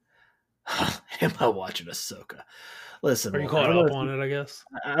 Am I watching Ahsoka? Listen, are you caught up on it? I guess.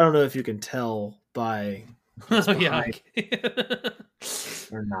 I don't know if you can tell by yeah,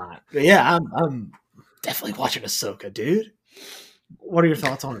 or not. But yeah, I'm definitely watching Ahsoka, dude. What are your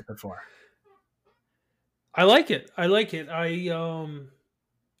thoughts on it so far? I like it.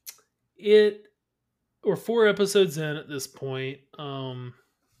 We're 4 episodes in at this point. Well,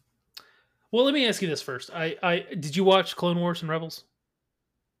 let me ask you this first. I did you watch Clone Wars and Rebels?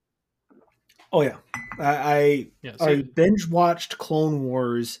 Oh yeah, I binge watched Clone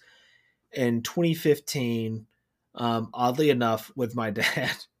Wars in 2015. Oddly enough, with my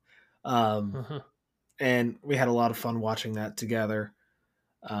dad, and we had a lot of fun watching that together.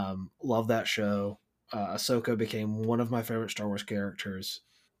 Love that show. Ahsoka became one of my favorite Star Wars characters.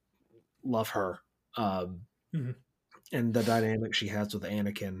 Love her. And the dynamic she has with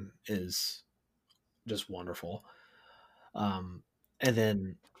Anakin is just wonderful. And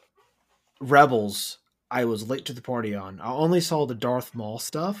then Rebels, I was late to the party on. I only saw the Darth Maul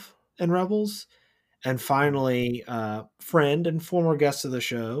stuff in Rebels, and finally, friend and former guest of the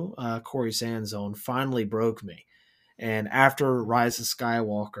show, Corey Sanzone, finally broke me. And after Rise of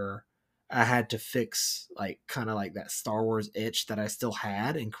Skywalker, I had to fix kind of like that Star Wars itch that I still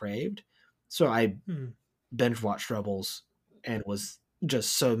had and craved. So I binge watched Rebels and was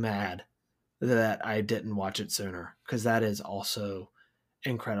just so mad that I didn't watch it sooner, because that is also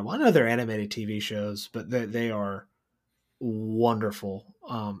incredible. I know they're animated TV shows, but they are wonderful.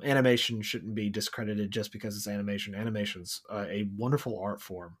 Animation shouldn't be discredited just because it's animation. Animation's a wonderful art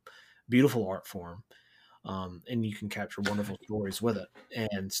form, beautiful art form. And you can capture wonderful stories with it.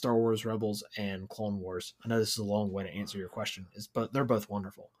 And Star Wars Rebels and Clone Wars, I know this is a long way to answer your question, but they're both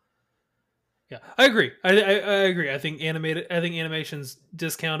wonderful. Yeah, I agree. I agree. I think animation's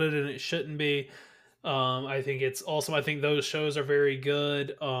discounted and it shouldn't be. I think it's awesome. I think those shows are very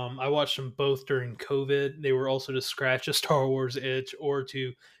good. I watched them both during COVID. They were also to scratch a Star Wars itch, or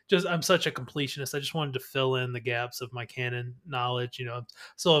to just, I'm such a completionist. I just wanted to fill in the gaps of my canon knowledge.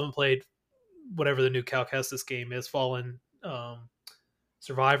 Still haven't played whatever the new Cal Kestis game is. Fallen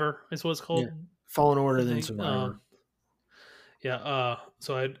Survivor is what it's called. Yeah. Fallen Order, then Survivor.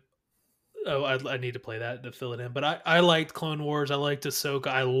 So I need to play that to fill it in. But I liked Clone Wars. I liked Ahsoka.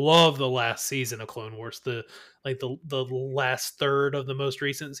 I love the last season of Clone Wars. The last third of the most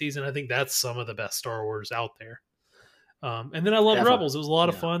recent season. I think that's some of the best Star Wars out there. And then I love Rebels. It was a lot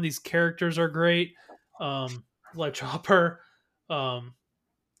of fun. These characters are great. Like Chopper.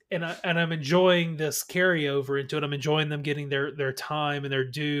 And I'm enjoying this carryover into it. I'm enjoying them getting their time and their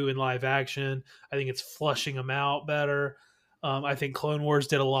due in live action. I think it's flushing them out better. I think Clone Wars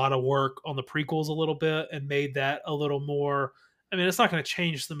did a lot of work on the prequels a little bit and made that a little more. I mean, it's not going to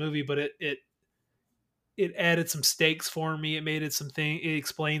change the movie, but it added some stakes for me. It made it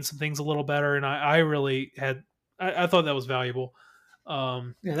explained some things a little better, and I really had. I thought that was valuable. Yeah,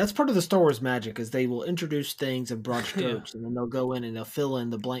 that's part of the Star Wars magic, is they will introduce things in broad strokes, and then they'll go in and they'll fill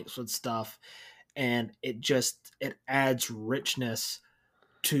in the blanks with stuff, and it adds richness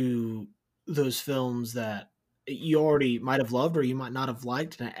to those films that you already might have loved or you might not have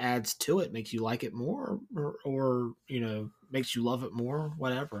liked, and it adds to it, makes you like it more, or makes you love it more,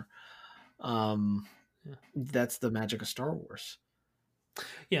 whatever. That's the magic of Star Wars.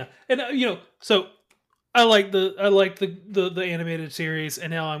 Yeah, and so I like the animated series,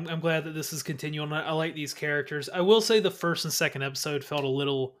 and now I'm glad that this is continuing. I like these characters. I will say the first and second episode felt a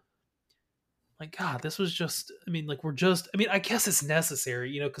little like, God, this was just, I mean, like, I guess it's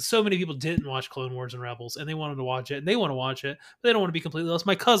necessary, because so many people didn't watch Clone Wars and Rebels and they wanted to watch it and they want to watch it, but they don't want to be completely lost.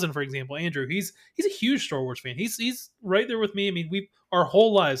 My cousin, for example, Andrew, he's a huge Star Wars fan. He's right there with me. I mean, our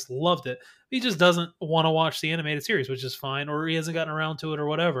whole lives loved it. He just doesn't want to watch the animated series, which is fine, or he hasn't gotten around to it or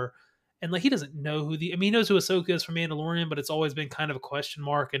whatever. And like, he doesn't know he knows who Ahsoka is from Mandalorian, but it's always been kind of a question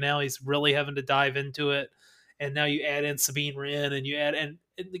mark. And now he's really having to dive into it. And now you add in Sabine Wren and you add, and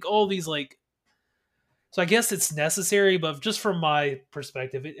like all these like, so I guess it's necessary, but just from my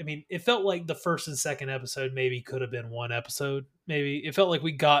perspective, it felt like the first and second episode maybe could have been one episode. Maybe it felt like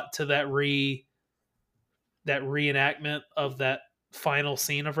we got to that reenactment of that final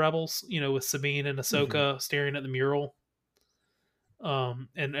scene of Rebels, with Sabine and Ahsoka staring at the mural. And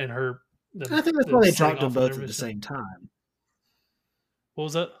her. I think that's why they dropped them both at the same time. What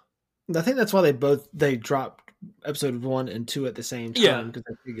was that? I think that's why they dropped episode 1 and 2 at the same time, because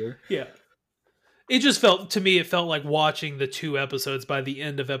I figure. Yeah. It just felt like watching the 2 episodes. By the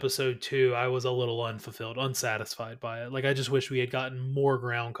end of episode 2, I was a little unfulfilled, unsatisfied by it. Like, I just wish we had gotten more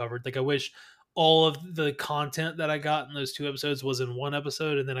ground covered. Like, I wish all of the content that I got in those 2 episodes was in 1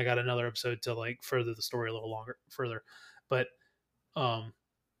 episode, and then I got another episode to like further the story a little further. But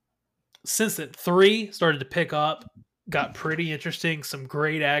since that 3 started to pick up, got pretty interesting, some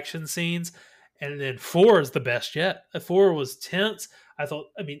great action scenes, and then 4 is the best yet. 4 was tense. I thought,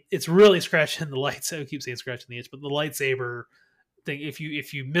 it's really scratching the lightsaber. I keep saying scratching the itch, but the lightsaber thing, if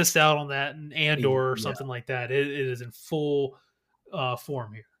you missed out on that in Andor or something like that, it is in full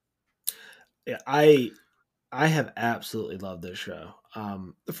form here. Yeah, I have absolutely loved this show.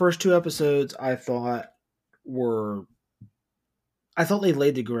 The first 2 episodes I thought they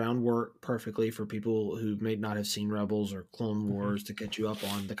laid the groundwork perfectly for people who may not have seen Rebels or Clone Wars to get you up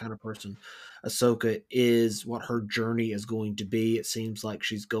on the kind of person Ahsoka is, what her journey is going to be. It seems like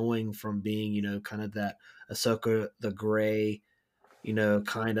she's going from being, kind of that Ahsoka the Grey,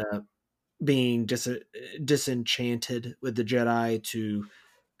 kind of being disenchanted with the Jedi, to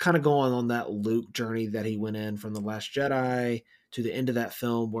kind of going on that Luke journey that he went in from The Last Jedi to the end of that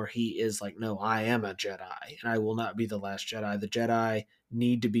film, where he is like, no, I am a Jedi and I will not be the last Jedi. The Jedi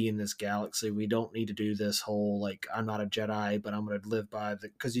need to be in this galaxy. We don't need to do this whole, like, I'm not a Jedi, but I'm going to live by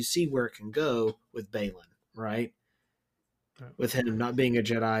because you see where it can go with Balin, right? With him not being a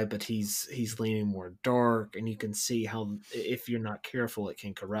Jedi, but he's leaning more dark, and you can see how, if you're not careful, it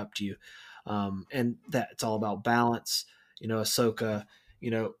can corrupt you. And that it's all about balance. Ahsoka,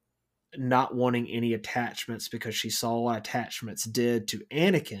 not wanting any attachments because she saw what attachments did to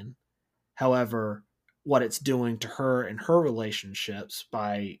Anakin. However, what it's doing to her and her relationships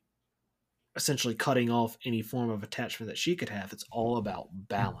by essentially cutting off any form of attachment that she could have. It's all about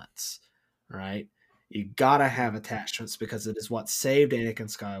balance, right? You gotta have attachments because it is what saved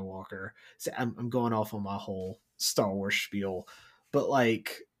Anakin Skywalker. So I'm going off on my whole Star Wars spiel, but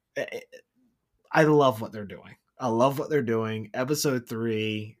like, I love what they're doing. I love what they're doing. Episode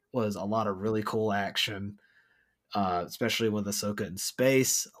 3 was a lot of really cool action, especially with Ahsoka in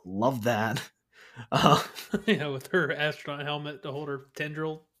space. Love that. With her astronaut helmet to hold her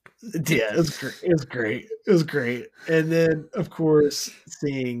tendril. Yeah, it was great. It was great. And then, of course,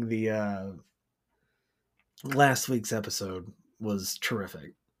 seeing the last week's episode was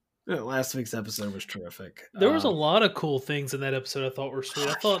terrific. Last week's episode was terrific. There was a lot of cool things in that episode I thought were sweet.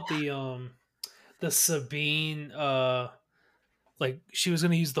 I thought the Sabine, like, she was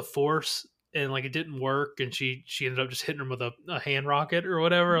going to use the Force and like it didn't work, and she ended up just hitting him with a hand rocket or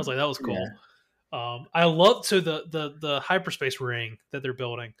whatever. I was like, that was cool. Yeah. I loved the hyperspace ring that they're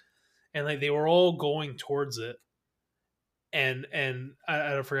building, and like they were all going towards it, and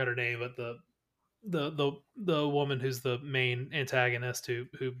I forgot her name, but the woman who's the main antagonist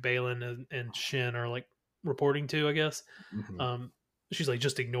who Balin and Shin are like reporting to, I guess. Mm-hmm. She's like,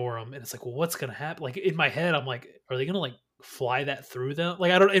 just ignore them, and it's like, well, what's gonna happen? Like, in my head, I'm like, are they gonna like fly that through them?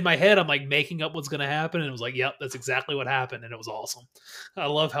 Like, in my head, I'm like making up what's gonna happen, and it was like, yep, that's exactly what happened, and it was awesome. I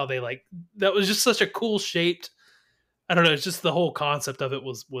love how they that was just such a cool shaped. I don't know, it's just the whole concept of it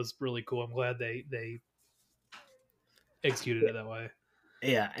was really cool. I'm glad they executed it that way.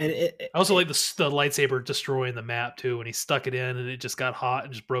 Yeah, and I also like the lightsaber destroying the map too when he stuck it in and it just got hot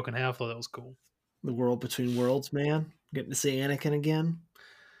and just broke in half. Oh, that was cool. The world between worlds, man. Getting to see Anakin again.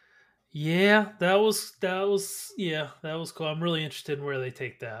 Yeah, that was cool. I'm really interested in where they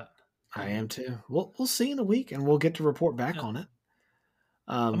take that. I am too. We'll see in a week, and we'll get to report back on it.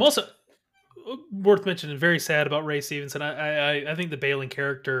 I'm also worth mentioning, very sad about Ray Stevenson. I think the Balin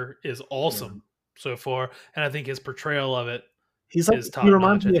character is awesome so far, and I think his portrayal of it is top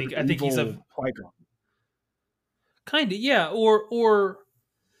notch. I think he's a Qui-Gon. Kind of, yeah, or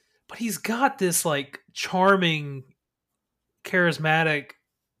but he's got this like charming, charismatic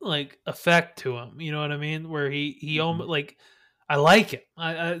like effect to him. You know what I mean? Where he almost like I like it.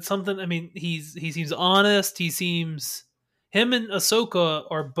 I something. I mean, he seems honest. He seems him and Ahsoka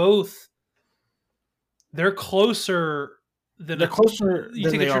are both. They're closer than They're closer you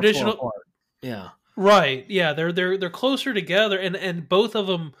than take they a are far traditional. apart. Yeah. Right. Yeah, they're closer together, and both of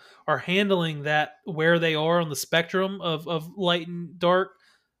them are handling that where they are on the spectrum of light and dark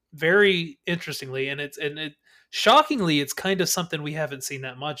very interestingly, and it shockingly it's kind of something we haven't seen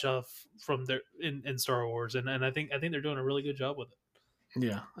that much of from their in Star Wars, and I think they're doing a really good job with it.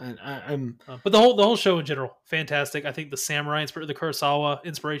 Yeah, and I'm. But the whole show in general, fantastic. I think the samurai, the Kurosawa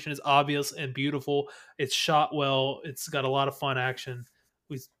inspiration is obvious and beautiful. It's shot well. It's got a lot of fun action.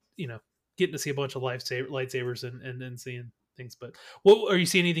 We, getting to see a bunch of lightsabers and seeing things. But what are you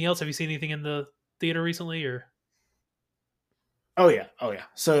seeing? Anything else? Have you seen anything in the theater recently? Or Oh yeah, oh yeah.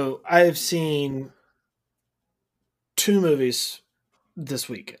 So I've seen 2 movies this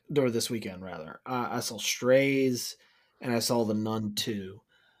weekend rather. I saw Strays and I saw The Nun 2.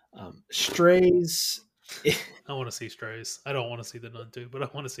 Strays. I want to see Strays. I don't want to see the Nun too, but I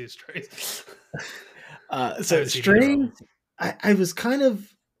want to see Strays. So Strays, I was kind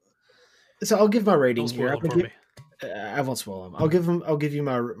of. So I'll give my rating Don't here. spoil them for me. I won't spoil them. I'll give you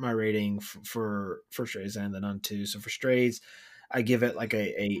my rating for Strays and The Nun 2. So for Strays, I give it like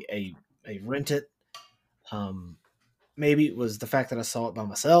a rent it. Maybe it was the fact that I saw it by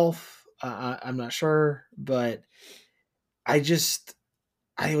myself. I'm not sure, but I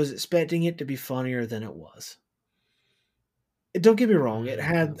was expecting it to be funnier than it was. Don't get me wrong; it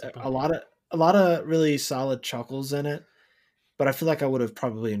had a lot of really solid chuckles in it, but I feel like I would have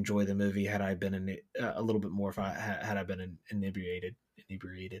probably enjoyed the movie had I been a little bit more if had I been inebriated.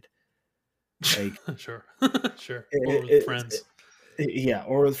 Like sure, sure, or with friends. Yeah,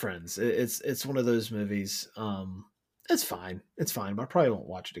 or with friends. It's one of those movies. It's fine. It's fine, but I probably won't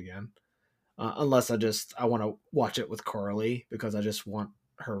watch it again unless I want to watch it with Carly because I just want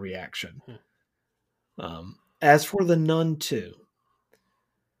her reaction. As for The Nun 2,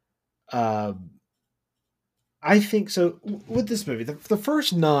 I think so. With this movie, the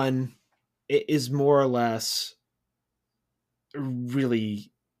first Nun is more or less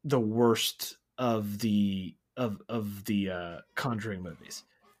really the worst of the Conjuring movies.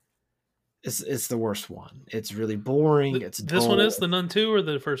 It's the worst one. It's really boring. It's this dull. One is The Nun 2 or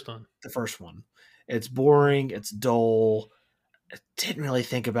the first one? The first one. It's boring. It's dull. I didn't really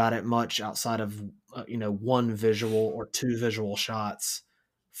think about it much outside of one visual or 2 visual shots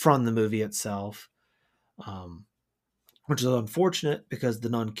from the movie itself, which is unfortunate because the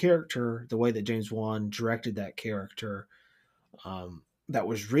Nun character, the way that James Wan directed that character, that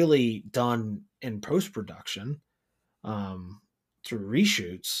was really done in post production through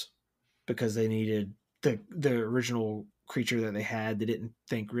reshoots. Because they needed the original creature that they had, they didn't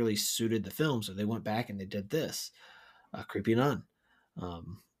think really suited the film, so they went back and they did this Creepy Nun,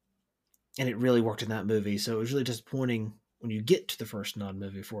 and it really worked in that movie. So it was really disappointing when you get to the first Nun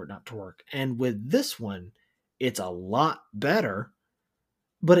movie for it not to work. And with this one, it's a lot better,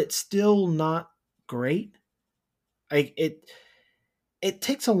 but it's still not great. Like it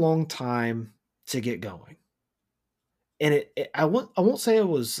takes a long time to get going, and I won't say it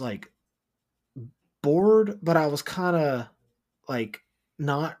was like bored, but I was kind of like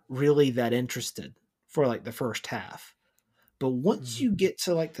not really that interested for like the first half. But once you get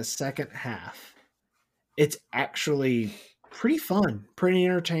to like the second half, it's actually pretty fun, pretty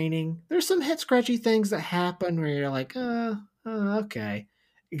entertaining. There's some head scratchy things that happen where you're like, okay.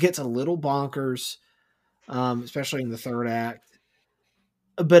 It gets a little bonkers, especially in the third act.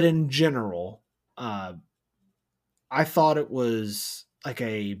 But in general, I thought it was like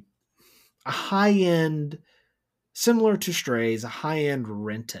a high end, similar to Strays, a high end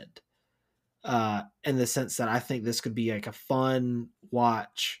rented, in the sense that I think this could be like a fun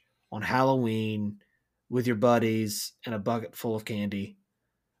watch on Halloween with your buddies and a bucket full of candy,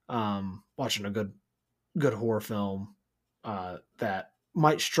 watching a good horror film that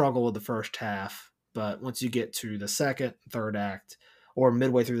might struggle with the first half, but once you get to the second, third act, or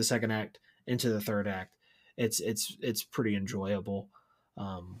midway through the second act into the third act, it's pretty enjoyable.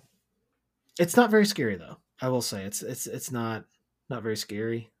 It's not very scary though. I will say it's not very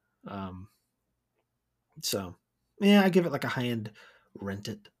scary. So yeah, I give it like a high end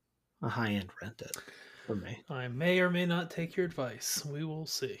rented for me. I may or may not take your advice. We will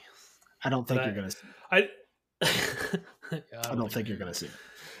see. I don't think you're gonna see. I don't think you're gonna see.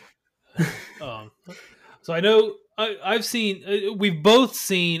 So I know I've seen. We've both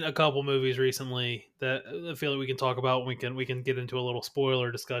seen a couple movies recently that I feel like we can talk about. We can get into a little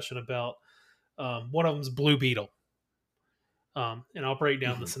spoiler discussion about. One of them is Blue Beetle. And I'll break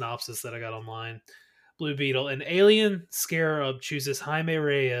down the synopsis that I got online. Blue Beetle, an alien scarab chooses Jaime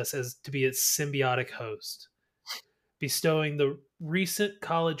Reyes as to be its symbiotic host, bestowing the recent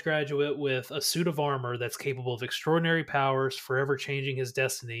college graduate with a suit of armor that's capable of extraordinary powers, forever changing his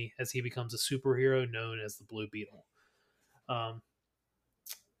destiny as he becomes a superhero known as the Blue Beetle.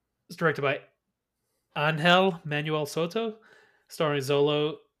 It's directed by Angel Manuel Soto, starring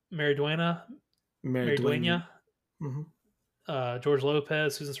Zolo Mariduena, George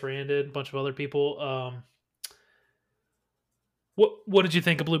Lopez, Susan Sarandon, a bunch of other people. What did you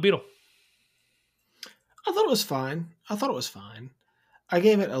think of Blue Beetle? I thought it was fine. I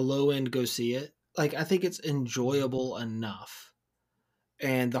gave it a low end go see it. Like, I think it's enjoyable enough.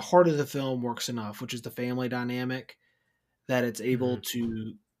 And the heart of the film works enough, which is the family dynamic, that it's able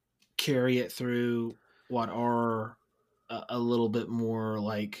to carry it through what are a little bit more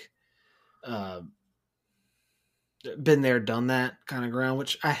like been there, done that kind of ground,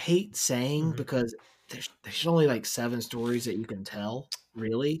 which I hate saying because there's only like 7 stories that you can tell,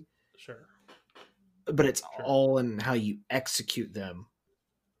 really. Sure. But it's all in how you execute them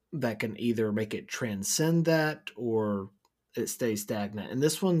that can either make it transcend that or it stays stagnant. And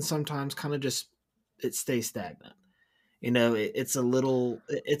this one sometimes kind of just it stays stagnant. You know, it's a little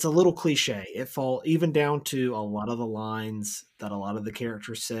cliche. It fall even down to a lot of the lines that a lot of the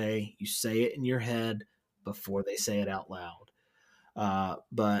characters say. You say it in your head before they say it out loud.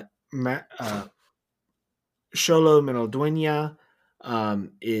 But Xolo Mariduena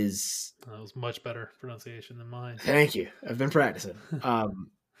is... That was much better pronunciation than mine. Thank you. I've been practicing.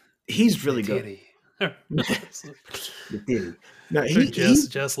 He's really good. Netiri. No,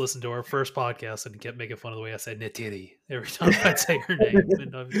 Jess listened to our first podcast and kept making fun of the way I said Netiri every time I'd say her name.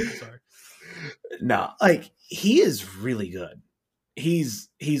 I'm sorry. No, like, he is really good. He's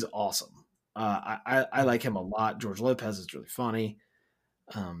awesome. I like him a lot. George Lopez is really funny.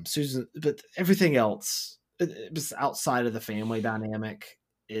 Susan, but everything else, just outside of the family dynamic,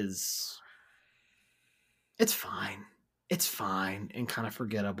 it's fine. It's fine and kind of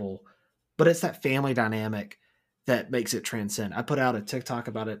forgettable, but it's that family dynamic that makes it transcend. I put out a TikTok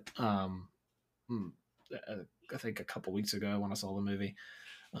about it. I think a couple weeks ago when I saw the movie.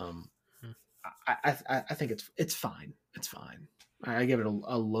 I think it's fine. It's fine. I give it a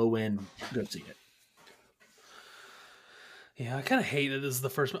low end. Go see it. Yeah, I kind of hate that this is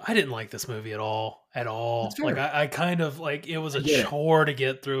the first. I didn't like this movie at all. Like I kind of like it was a chore to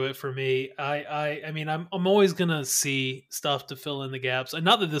get through it for me. I mean, I'm always gonna see stuff to fill in the gaps, and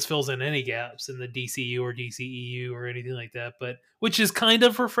not that this fills in any gaps in the DCU or DCEU or anything like that, but which is kind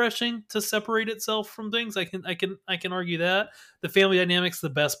of refreshing to separate itself from things. I can argue that the family dynamic's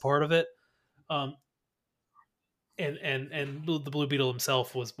the best part of it. And the Blue Beetle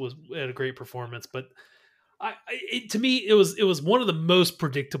himself was had a great performance, but. To me, it was one of the most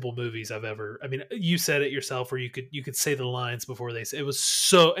predictable movies I've ever. I mean, you said it yourself, where you could say the lines before they say it was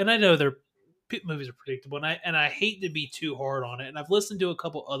so. And I know movies are predictable, and I hate to be too hard on it. And I've listened to a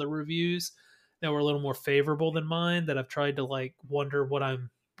couple other reviews that were a little more favorable than mine. That I've tried to like wonder what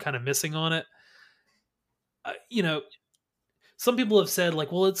I'm kind of missing on it. Some people have said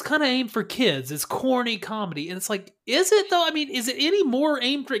like, well, it's kind of aimed for kids. It's corny comedy. And it's like, is it though? I mean, is it any more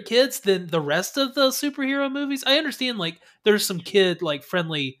aimed at kids than the rest of the superhero movies? I understand like there's some kid like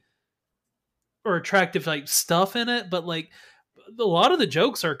friendly or attractive like stuff in it, but like a lot of the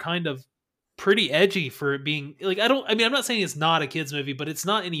jokes are kind of pretty edgy for it being like, I'm not saying it's not a kid's movie, but it's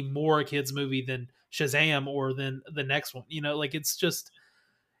not any more a kid's movie than Shazam or than the next one. Like it's just,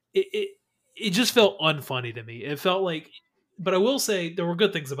 it just felt unfunny to me. It felt like, but I will say there were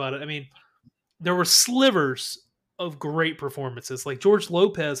good things about it. I mean, there were slivers of great performances. Like George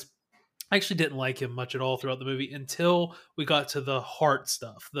Lopez, I actually didn't like him much at all throughout the movie until we got to the heart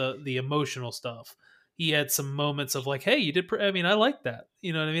stuff, the emotional stuff. He had some moments of like, hey, you did. I mean, I liked that.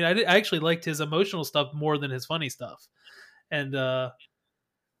 You know what I mean? I actually liked his emotional stuff more than his funny stuff. And I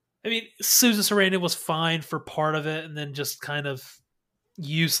mean, Susan Sarandon was fine for part of it, and then just kind of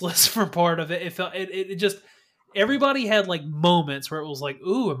useless for part of it. It felt it just. Everybody had like moments where it was like,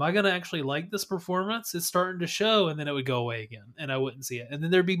 ooh, am I going to actually like this performance? It's starting to show. And then it would go away again and I wouldn't see it. And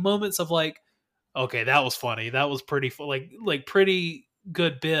then there'd be moments of like, okay, that was funny. That was pretty like pretty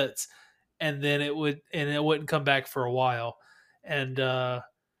good bits. And then it wouldn't come back for a while. And, so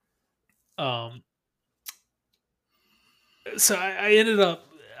I ended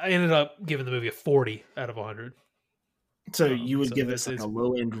up giving the movie a 40 out of 100. So you would give this like a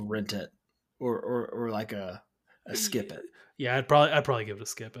low end rent it or like a skip it. Yeah, I'd probably give it a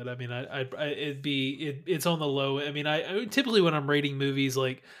skip it. I mean, it's on the low. I mean, I typically when I'm rating movies,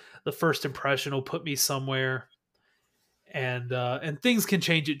 like the first impression will put me somewhere, and things can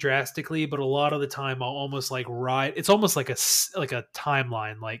change it drastically. But a lot of the time, I'll almost like ride. It's almost like a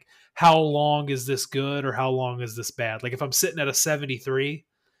timeline. Like how long is this good or how long is this bad? Like if I'm sitting at a 73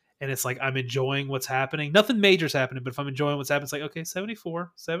 and it's like I'm enjoying what's happening. Nothing major's happening, but if I'm enjoying what's happening, it's like, okay,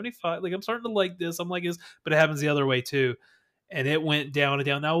 74, 75. Like I'm starting to like this. I'm like this, but it happens the other way too. And it went down and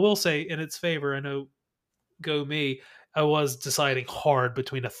down. Now I will say in its favor, I know go me, I was deciding hard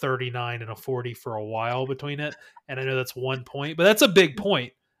between a 39 and a 40 for a while between it. And I know that's 1 point, but that's a big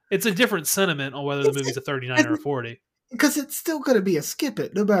point. It's a different sentiment on whether the movie's a 39 or a 40. Because it's still going to be a skip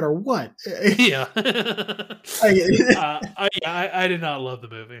it no matter what. Yeah. I did not love the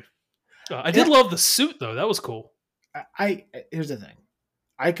movie. I did love the suit though. That was cool. Here's the thing.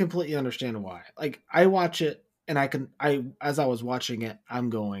 I completely understand why. Like I watch it and as I was watching it, I'm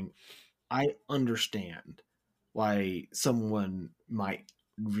going, I understand why someone might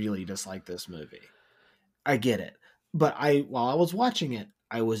really dislike this movie. I get it. But while I was watching it,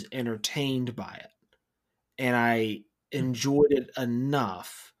 I was entertained by it. And I enjoyed it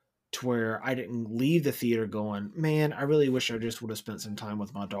enough to where I didn't leave the theater going, man, I really wish I just would have spent some time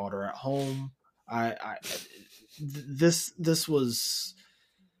with my daughter at home. This was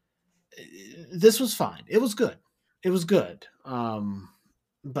fine. It was good. It was good.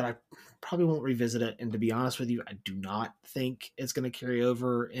 But I probably won't revisit it. And to be honest with you, I do not think it's going to carry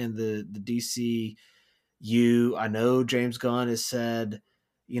over in the DCU. I know James Gunn has said,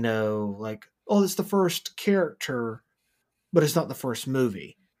 like, oh, it's the first character, but it's not the first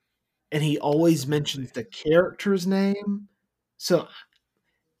movie. And he always mentions the character's name. So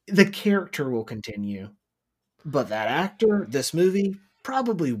the character will continue. But that actor, this movie,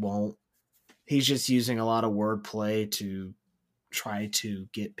 probably won't. He's just using a lot of wordplay to try to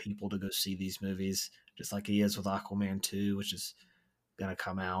get people to go see these movies, just like he is with Aquaman 2, which is going to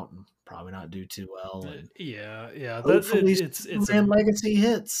come out and probably not do too well. And yeah. Hopefully it's legacy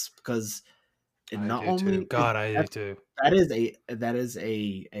hits, because not only too. God, I do too. That is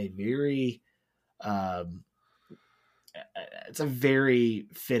a very it's a very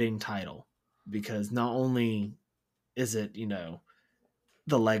fitting title, because not only is it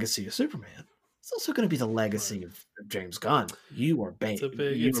the legacy of Superman, it's also going to be the legacy of James Gunn. You are It's a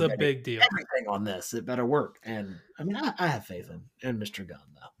big deal. Everything on this, it better work. And I mean, I have faith in Mr. Gunn,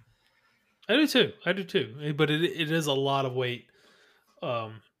 though. I do too. But it is a lot of weight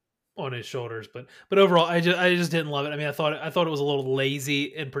on his shoulders. But overall, I just didn't love it. I mean, I thought it was a little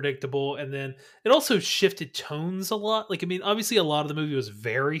lazy and predictable, and then it also shifted tones a lot. Like, I mean, obviously, a lot of the movie was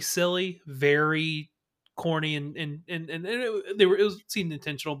very silly, very corny, and it seemed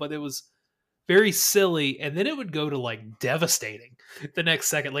intentional, but it was very silly, and then it would go to like devastating the next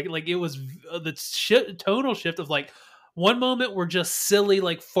second. Like it was the tonal shift of like one moment we're just silly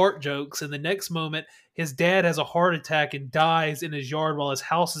like fart jokes, and the next moment his dad has a heart attack and dies in his yard while his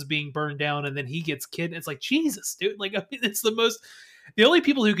house is being burned down, and then he gets kidnapped. It's like, Jesus, dude. Like, I mean, it's the only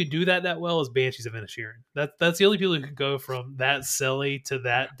people who can do that well is Banshees of Inisherin. That's the only people who can go from that silly to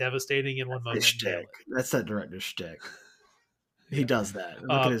that devastating in one moment. That's that director's shtick. He does that.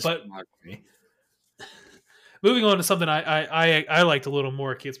 Look at his filmography. Moving on to something I liked a little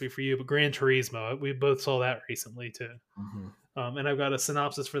more, can't speak for you, but Gran Turismo. We both saw that recently too. Mm-hmm. And I've got a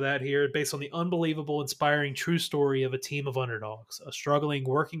synopsis for that here, based on the unbelievable, inspiring true story of a team of underdogs: a struggling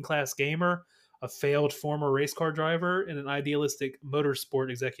working class gamer, a failed former race car driver, and an idealistic motorsport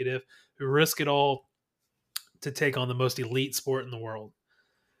executive who risk it all to take on the most elite sport in the world.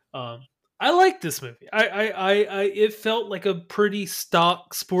 I like this movie. It felt like a pretty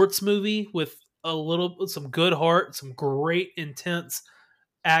stock sports movie with some good heart, some great intense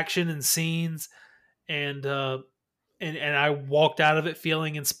action and scenes, and I walked out of it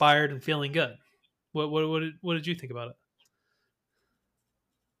feeling inspired and feeling good. What did you think about it?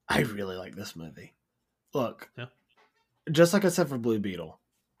 I really like this movie. Look, just like I said for Blue Beetle,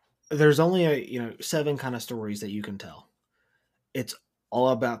 there's only 7 kind of stories that you can tell. It's all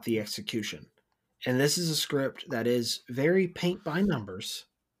about the execution, and this is a script that is very paint by numbers.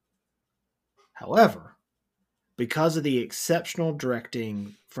 However, because of the exceptional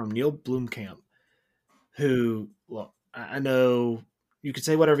directing from Neil Blomkamp, who, look, I know you could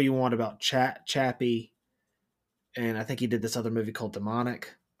say whatever you want about Chappie, and I think he did this other movie called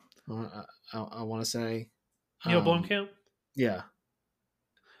Demonic. I want to say Neil Blomkamp. Yeah.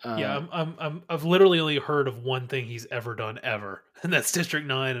 I've literally only heard of one thing he's ever done ever, and that's District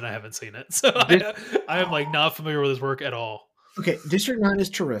 9, and I haven't seen it, so I am like not familiar with his work at all. Okay, District 9 is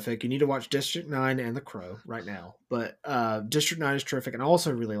terrific. You need to watch District 9 and The Crow right now. But District 9 is terrific, and I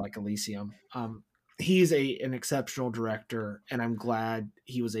also really like Elysium. He's an exceptional director, and I'm glad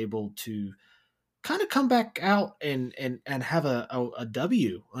he was able to kind of come back out and have a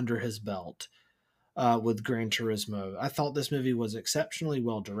W under his belt with Gran Turismo. I thought this movie was exceptionally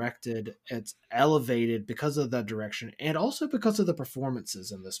well directed. It's elevated because of that direction and also because of the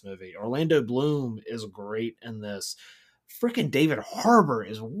performances in this movie. Orlando Bloom is great in this. Freaking David Harbour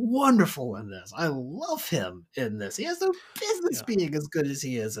is wonderful in this. I love him in this. He has no business being as good as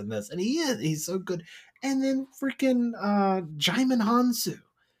he is in this, and he is. He's so good. And then freaking Jaimin Hansu,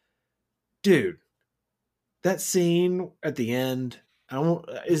 dude. That scene at the end. Are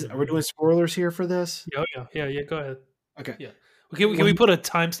we doing spoilers here for this? Yeah. Go ahead. Okay. Yeah. Can we put a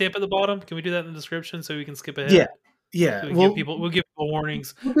timestamp at the bottom? Can we do that in the description so we can skip ahead? Yeah. We'll give people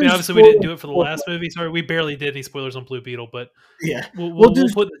warnings. I mean, obviously we didn't do it for the last movie. Sorry, we barely did any spoilers on Blue Beetle, but yeah, we'll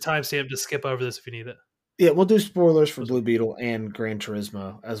put the timestamp to skip over this if you need it. Yeah, we'll do spoilers for Blue Beetle and Gran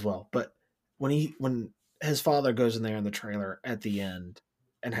Turismo as well. But when his father goes in there in the trailer at the end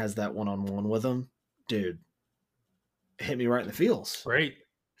and has that one-on-one with him, dude, it hit me right in the feels. Great.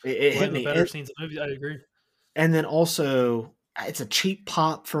 It hit me. Better scenes of the movie. I agree. And then also, it's a cheap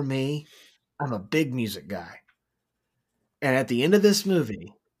pop for me. I'm a big music guy. And at the end of this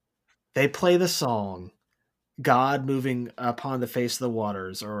movie, they play the song God Moving Upon the Face of the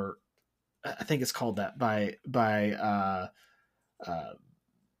Waters, or I think it's called that by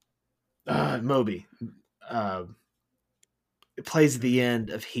Moby. It plays at the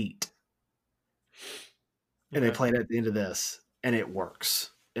end of Heat. And they played it at the end of this, and it works.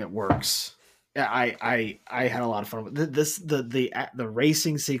 It works. I had a lot of fun with this. The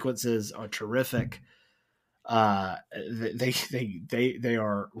racing sequences are terrific. They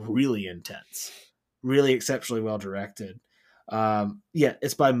are really intense, really exceptionally well directed.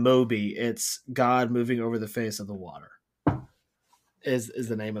 It's by Moby. It's God Moving Over the Face of the Water is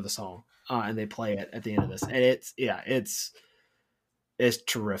the name of the song, and they play it at the end of this, and it's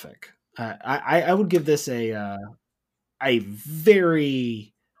terrific. I would give this a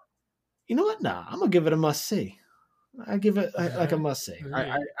very, you know what? Nah, I'm gonna give it a must see. I give it like a must see.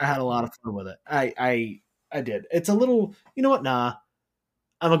 I had a lot of fun with it. I did. It's a little, you know what? Nah,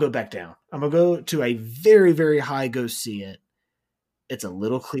 I'm gonna go back down. I'm gonna go to a very, very high go see it. It's a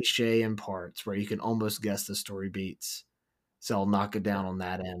little cliche in parts where you can almost guess the story beats. So I'll knock it down on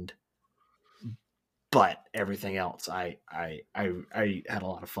that end. But everything else, I had a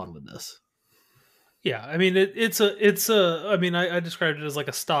lot of fun with this. Yeah, I mean it's a. I mean, I described it as like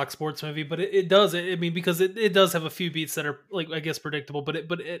a stock sports movie, but it does. I mean, because it does have a few beats that are like, I guess, predictable, but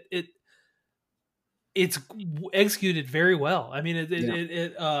it's executed very well. I mean,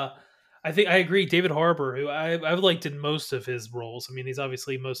 I think I agree. David Harbour, who I've liked in most of his roles. I mean, he's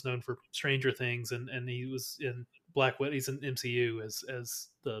obviously most known for Stranger Things, and he was in Black Widow. He's in MCU as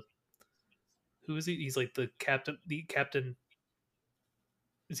the, who is he? He's like the captain.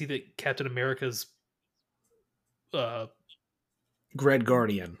 Is he the Captain America's Red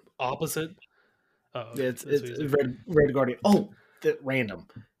Guardian opposite? It's Red Guardian. Oh, random.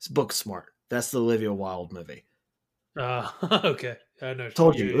 It's Booksmart. That's the Olivia Wilde movie. Okay. I know.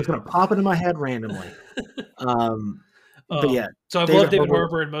 Told you. It was going to pop into my head randomly. But yeah. So I've loved David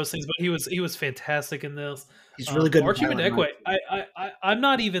Harbour in most things, but he was fantastic in this. He's really good. Archie Madekwe. I'm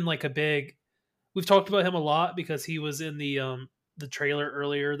not even like a big. We've talked about him a lot because he was in the trailer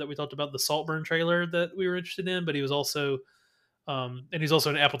earlier that we talked about, the Saltburn trailer that we were interested in, but he was also and he's also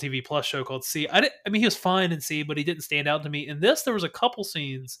an Apple TV Plus show called C. I mean, he was fine in C, but he didn't stand out to me. In this, there was a couple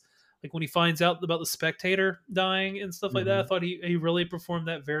scenes, like when he finds out about the Spectator dying and stuff like that. I thought he really performed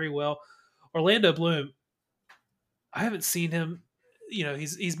that very well. Orlando Bloom, I haven't seen him. You know,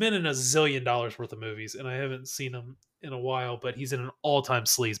 he's been in $1 zillion worth of movies, and I haven't seen him in a while. But he's in an all-time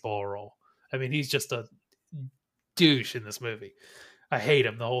sleazeball role. I mean, he's just a douche in this movie. I hate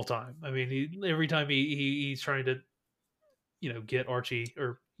him the whole time. I mean, every time he's trying to, you know, get Archie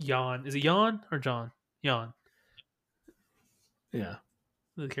or Jan. Is it Jan or John? Jan. Yeah.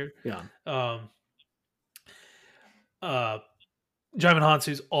 The character. Yeah. Jaimin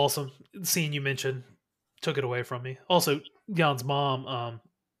Hansu's awesome. The scene you mentioned took it away from me. Also, Jan's mom,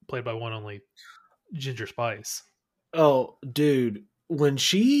 played by one only Ginger Spice. Oh, dude, when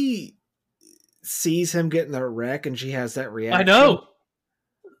she sees him getting the wreck and she has that reaction, I know.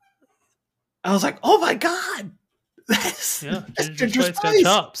 I was like, "Oh my god, that's Ginger Spice got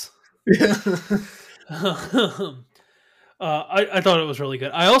chops." Yeah. I thought it was really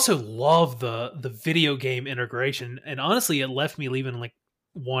good. I also love the video game integration, and honestly, it left me leaving like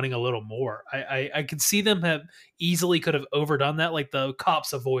wanting a little more. I could see them have easily could have overdone that, like the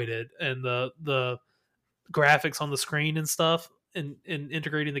cops avoided and the graphics on the screen and stuff, and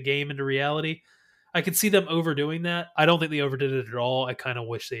integrating the game into reality. I could see them overdoing that. I don't think they overdid it at all. I kind of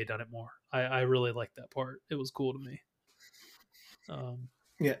wish they had done it more. I really liked that part. It was cool to me.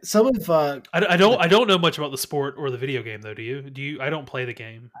 Yeah, some of I don't know much about the sport or the video game though. Do you? I don't play the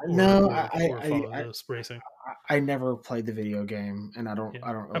game. Racing. I never played the video game, and I don't. Yeah.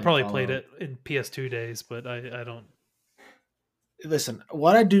 I don't. Really I probably played it in PS2 days, but I don't. Listen,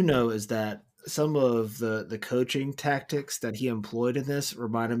 what I do know is that some of the coaching tactics that he employed in this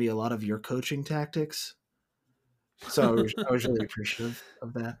reminded me a lot of your coaching tactics. So I was really appreciative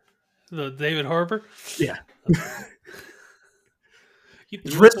of that. The David Harbour? Yeah.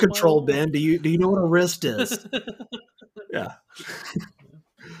 It's wrist control, Ben. Do you know what a wrist is? Yeah.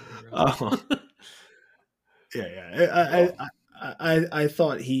 Yeah. I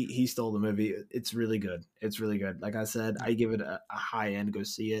thought he stole the movie. It's really good. It's really good. Like I said, I give it a high end. Go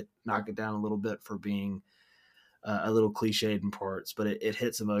see it. Knock it down a little bit for being a little cliched in parts, but it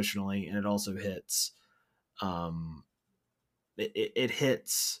hits emotionally, and it also hits. It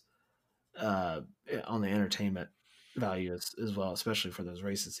hits on the entertainment value as well, especially for those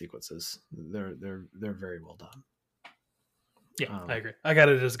racing sequences. They're very well done. Yeah, I agree. I got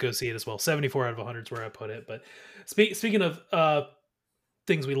it as go see it as well. 74 out of 100 is where I put it. But speaking of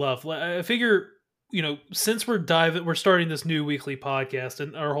things we love, I figure, since we're starting this new weekly podcast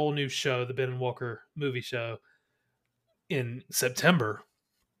and our whole new show, the Ben and Walker movie show, in September,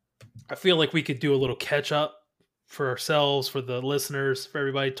 I feel like we could do a little catch up for ourselves, for the listeners, for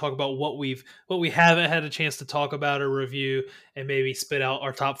everybody, talk about what we haven't had a chance to talk about or review, and maybe spit out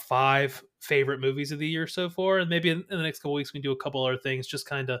our top 5 favorite movies of the year so far. And maybe in the next couple weeks we can do a couple other things, just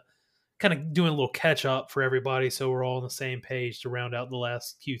kind of doing a little catch up for everybody, so we're all on the same page to round out the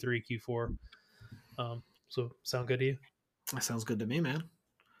last Q3, Q4. So sound good to you? That sounds good to me, man.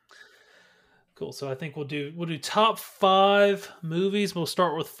 Cool. So I think we'll do top 5 movies. We'll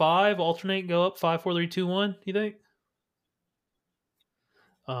start with 5, alternate, go up 5, 4, 3, 2, 1. You think?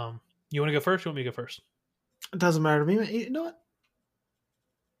 You want to go first? Or you want me to go first? It doesn't matter to me. You know what?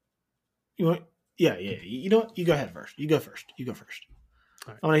 You want? Yeah. You know what? You go ahead first. You go first.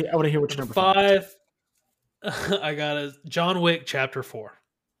 All right. I want to hear what your number 5. I got a John Wick Chapter 4.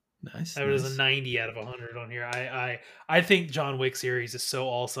 Nice. That was a 90 out of 100 on here. I think John Wick series is so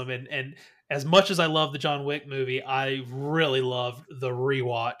awesome, and as much as I love the John Wick movie, I really loved the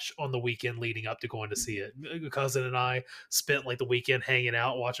rewatch on the weekend leading up to going to see it. A cousin and I spent like the weekend hanging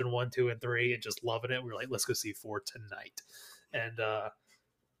out, watching 1, 2, and 3, and just loving it. We were like, let's go see 4 tonight. And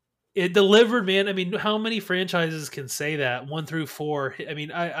it delivered, man. I mean, how many franchises can say that? 1 through 4. I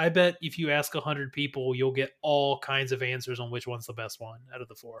mean, I bet if you ask 100 people, you'll get all kinds of answers on which one's the best one out of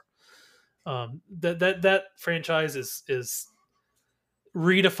the 4. That franchise is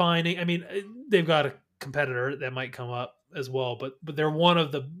redefining. I mean, they've got a competitor that might come up as well, but they're one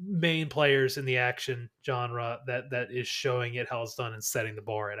of the main players in the action genre that is showing it how it's done and setting the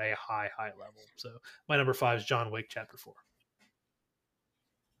bar at a high level. So my number 5 is John Wick Chapter 4.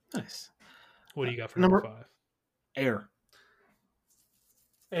 Nice. What do you got for number 5?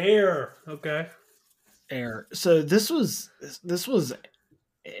 Air. Okay. Air. So this was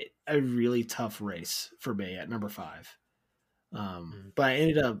a really tough race for me at number 5. But I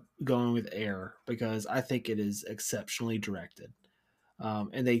ended up going with Air because I think it is exceptionally directed.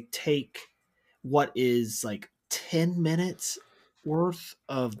 And they take what is like 10 minutes worth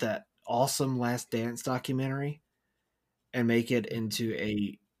of that awesome Last Dance documentary and make it into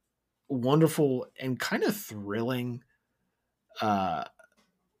a wonderful and kind of thrilling hour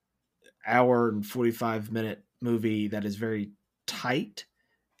and 45-minute movie that is very tight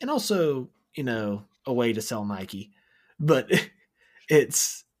and also, a way to sell Nike. But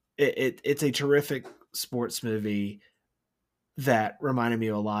it's a terrific sports movie that reminded me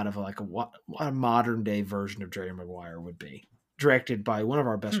a lot of like what a modern day version of Jerry Maguire would be, directed by one of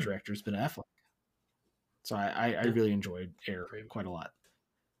our best directors, Ben Affleck. So I really enjoyed Air quite a lot.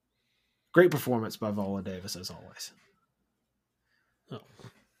 Great performance by Viola Davis as always. Oh.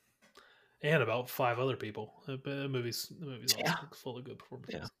 And about 5 other people. The movie's full of good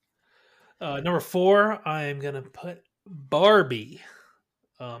performances. Yeah. Number 4, I'm gonna put Barbie.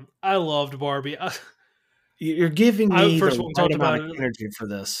 I loved Barbie. You're giving me the right amount of energy for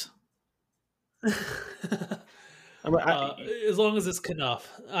this. As long as it's enough.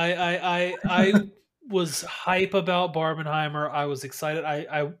 I was hype about Barbenheimer. I was excited.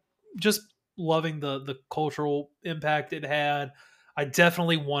 I just loving the cultural impact it had. I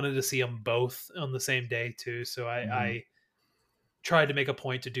definitely wanted to see them both on the same day too. So I tried to make a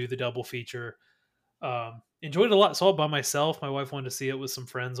point to do the double feature. Enjoyed it a lot. Saw it by myself. My wife wanted to see it with some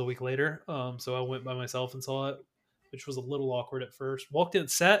friends a week later, so I went by myself and saw it, which was a little awkward at first. Walked in,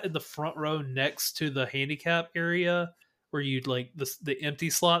 sat in the front row next to the handicap area where you'd like the empty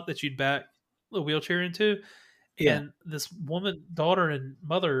slot that you'd back the wheelchair into, Yeah. and this woman, daughter, and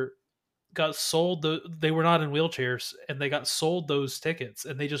mother got sold. They were not in wheelchairs, and they got sold those tickets,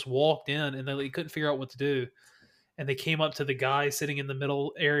 and they just walked in, and they couldn't figure out what to do. And they came up to the guy sitting in the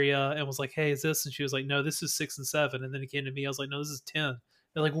middle area and was like, "Hey, is this?" And she was like, "No, this is 6 and 7." And then he came to me. I was like, "No, this is 10."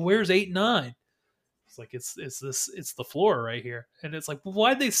 They're like, well, "Where's 8 and 9?" It's like it's the floor right here. And it's like, well,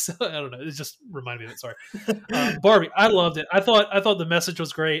 why'd they sell? I don't know. It just reminded me of it. Sorry. Barbie, I loved it. I thought the message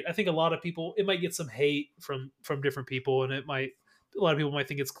was great. I think a lot of people, it might get some hate from different people, and a lot of people might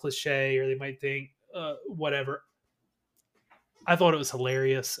think it's cliche, or they might think whatever. I thought it was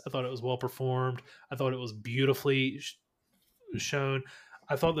hilarious. I thought it was well performed. I thought it was beautifully shown.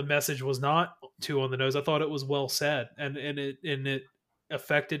 I thought the message was not too on the nose. I thought it was well said, and it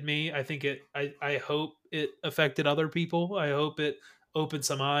affected me. I think I hope it affected other people. I hope it opened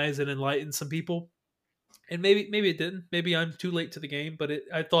some eyes and enlightened some people. And maybe it didn't. Maybe I'm too late to the game, but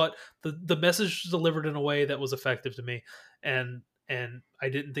I thought the message was delivered in a way that was effective to me, and I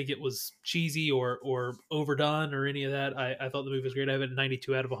didn't think it was cheesy or overdone or any of that. I thought the movie was great. I have it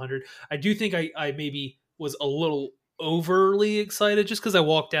 92 out of 100. I do think I maybe was a little overly excited just because I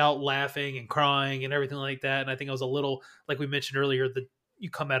walked out laughing and crying and everything like that. And I think I was a little, like we mentioned earlier, you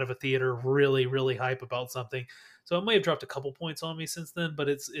come out of a theater really, really hype about something. So it may have dropped a couple points on me since then, but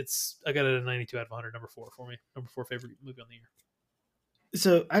it's I got it a 92 out of 100, number 4 for me. Number 4 favorite movie on the year.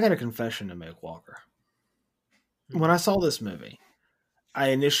 So I got a confession to make, Walker. When I saw this movie, I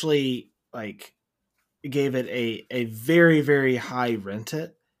initially gave it a very, very high rent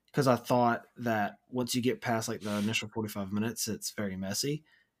it, because I thought that once you get past the initial 45 minutes, it's very messy.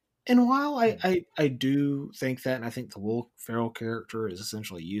 And while I do think that, and I think the Will Ferrell character is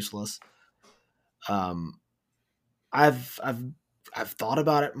essentially useless, I've thought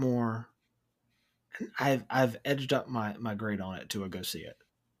about it more, and I've edged up my grade on it to a go see it.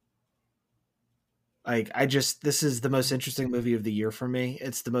 This is the most interesting movie of the year for me.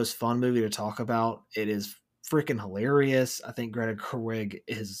 It's the most fun movie to talk about. It is freaking hilarious. I think Greta Gerwig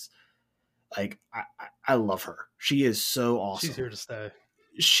is I love her. She is so awesome. She's here to stay.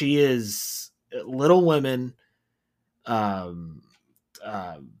 She is Little Women,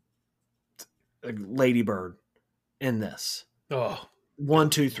 Lady Bird in this. Oh, 1,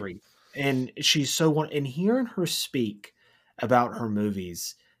 2, 3, and she's so one. And hearing her speak about her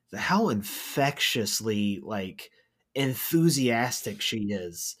movies, how infectiously enthusiastic she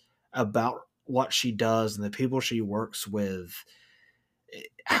is about what she does and the people she works with.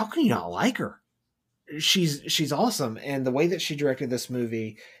 How can you not like her? She's awesome. And the way that she directed this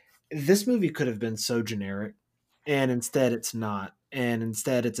movie could have been so generic, and instead it's not. And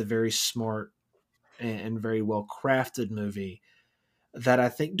instead it's a very smart and very well crafted movie that I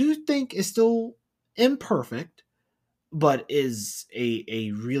think is still imperfect, but is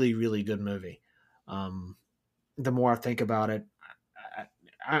a really, really good movie. The more I think about it,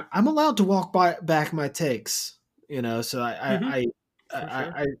 I'm allowed to walk back my takes, so I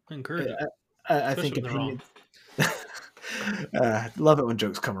encourage it. I think opinion. Love it when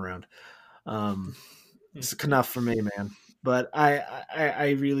jokes come around. It's enough for me, man. But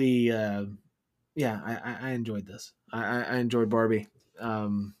I really, I enjoyed this. I enjoyed Barbie.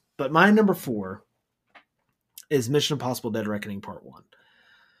 But my number 4 is Mission Impossible: Dead Reckoning Part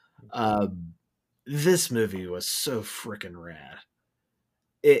 1. This movie was so freaking rad.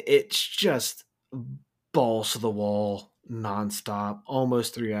 It's just balls to the wall, nonstop,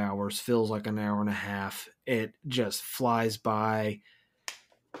 almost 3 hours, feels like an hour and a half. It just flies by.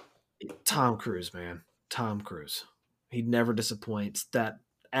 Tom Cruise, man. Tom Cruise. He never disappoints. That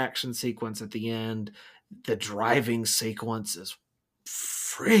action sequence at the end, the driving sequence is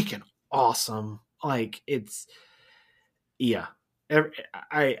freaking awesome. This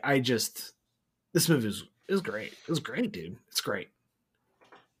movie is great. It was great, dude. It's great.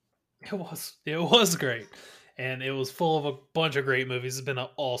 It was great. And it was full of a bunch of great movies. It's been an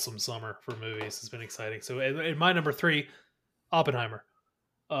awesome summer for movies. It's been exciting. So in my number 3, Oppenheimer.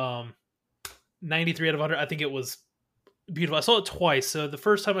 93 out of 100. I think it was beautiful. I saw it twice. So the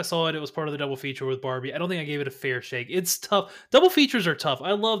first time I saw it, it was part of the double feature with Barbie. I don't think I gave it a fair shake. It's tough. Double features are tough.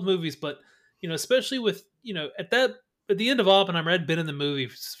 I love movies, but especially with, at the end of Oppenheimer, I'd been in the movie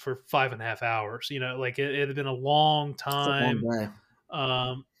for 5.5 hours. It had been a long time.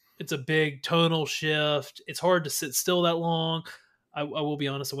 It's a big tonal shift. It's hard to sit still that long. I will be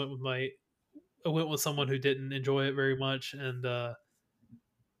honest. I went with went with someone who didn't enjoy it very much, and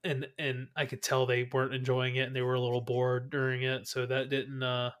I could tell they weren't enjoying it, and they were a little bored during it. So that didn't.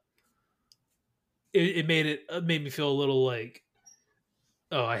 It made me feel a little like,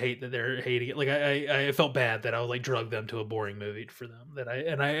 oh, I hate that they're hating it. Like I felt bad that I would like drug them to a boring movie for them.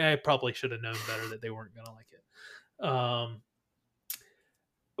 I probably should have known better that they weren't gonna like it.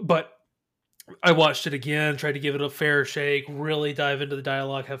 But I watched it again, tried to give it a fair shake, really dive into the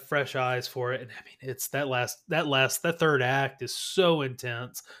dialogue, have fresh eyes for it. And I mean, it's that third act is so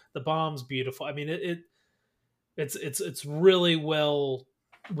intense. The bomb's beautiful. I mean, it's really well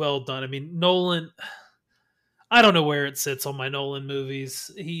done. I mean, Nolan, I don't know where it sits on my Nolan movies.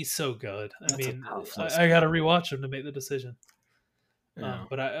 He's so good. I mean, I got to rewatch him to make the decision. Yeah.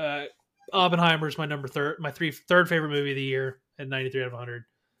 But Oppenheimer's my third favorite movie of the year at 93 out of 100.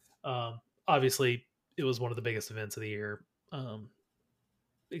 Obviously, it was one of the biggest events of the year.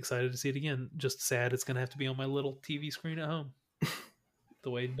 Excited to see it again. Just sad it's going to have to be on my little TV screen at home, the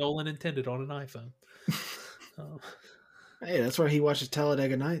way Nolan intended on an iPhone. Hey, that's where he watches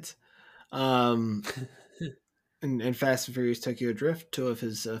Talladega Nights. And Fast and Furious Tokyo Drift, two of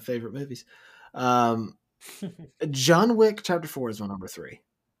his favorite movies. John Wick Chapter 4 is my number 3.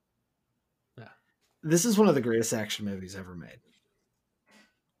 Yeah. This is one of the greatest action movies ever made.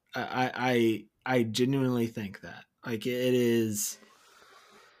 I genuinely think that. Like, it is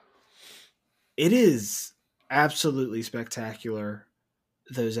absolutely spectacular,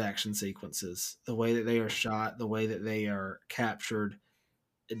 those action sequences. The way that they are shot, the way that they are captured.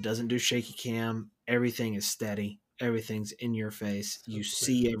 It doesn't do shaky cam. Everything is steady. Everything's in your face. You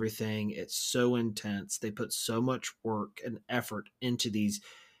see everything. It's so intense. They put so much work and effort into these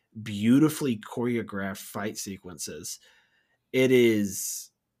beautifully choreographed fight sequences. It's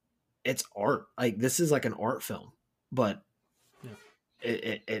art. Like, this is like an art film, but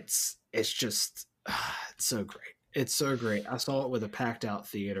it's just it's so great. It's so great. I saw it with a packed out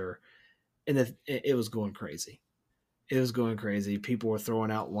theater, and it was going crazy. It was going crazy. People were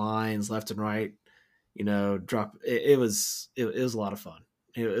throwing out lines left and right. You know, it was a lot of fun.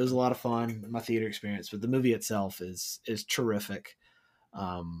 It was a lot of fun, my theater experience, but the movie itself is terrific.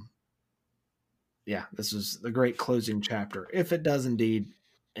 Yeah, this was the great closing chapter, if it does indeed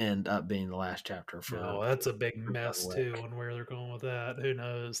end up being the last chapter. That's a big mess too, on where they're going with that. Who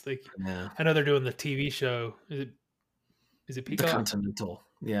knows? I know they're doing the TV show. Is it Peacock? The Continental,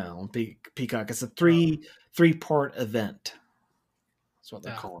 yeah, on Peacock. It's a three-part event. That's what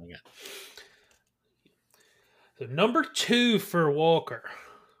they're calling it. So number 2 for Walker,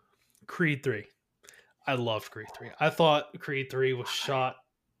 Creed 3. I loved Creed 3. I thought Creed 3 was shot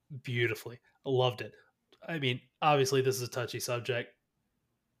beautifully. I loved it. I mean, obviously this is a touchy subject.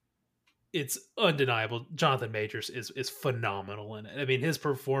 It's undeniable. Jonathan Majors is phenomenal in it. I mean, his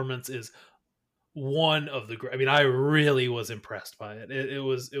performance is one of the great. I mean, I really was impressed by it. It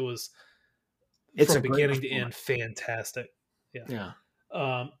was from beginning to end fantastic. Yeah.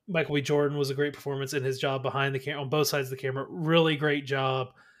 Michael B. Jordan was a great performance in his job behind the camera, on both sides of the camera. Really great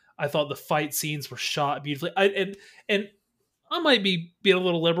job. I thought the fight scenes were shot beautifully. And I might be being a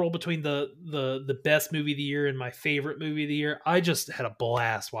little liberal between the best movie of the year and my favorite movie of the year. I just had a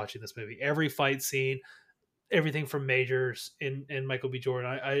blast watching this movie. Every fight scene, everything from Majors and Michael B.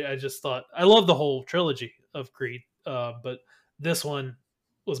 Jordan. I just thought, I love the whole trilogy of Creed, but this one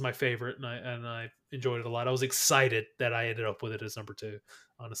was my favorite, and I enjoyed it a lot. I was excited that I ended up with it as number 2.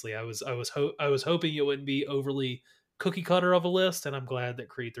 Honestly, I was hoping it wouldn't be overly cookie cutter of a list, and I'm glad that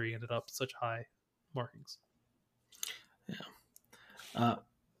Creed 3 ended up such high markings. Yeah,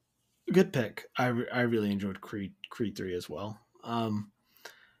 good pick. I really enjoyed Creed 3 as well.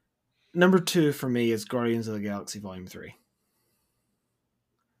 Number 2 for me is Guardians of the Galaxy Volume 3.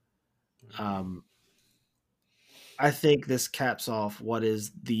 I think this caps off what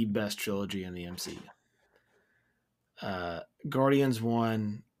is the best trilogy in the MCU. Guardians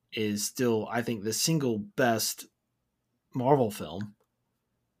 1 is still, I think, the single best Marvel film.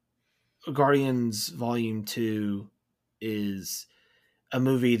 Guardians Volume 2 is a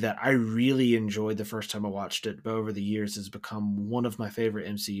movie that I really enjoyed the first time I watched it, but over the years has become one of my favorite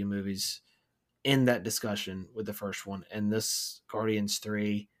MCU movies in that discussion with the first one. And this Guardians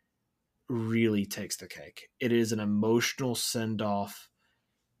 3 really takes the cake. It is an emotional send-off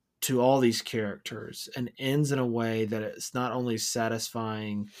to all these characters and ends in a way that it's not only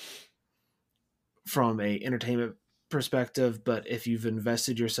satisfying from a entertainment perspective, but if you've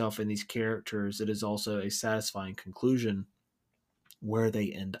invested yourself in these characters, it is also a satisfying conclusion where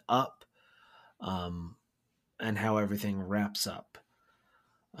they end up, and how everything wraps up.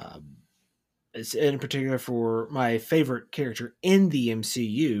 It's in particular for my favorite character in the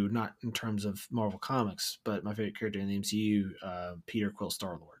MCU, not in terms of Marvel Comics, but my favorite character in the MCU, Peter Quill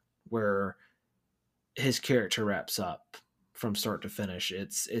Star-Lord, where his character wraps up from start to finish.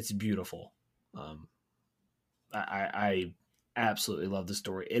 It's beautiful. I absolutely love the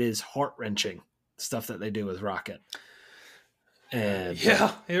story. It is heart-wrenching stuff that they do with Rocket. And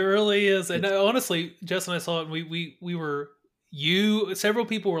yeah, it really is. And honestly, Jess and I saw it, and we were several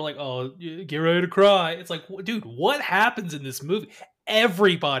people were like, "Oh, get ready to cry." It's like, dude, what happens in this movie?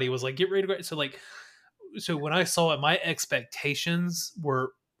 Everybody was like, "Get ready to cry." So when I saw it, my expectations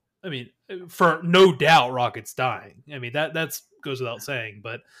were, I mean, for no doubt, Rocket's dying. I mean, that's goes without saying,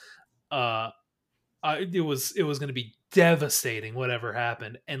 but it was going to be devastating whatever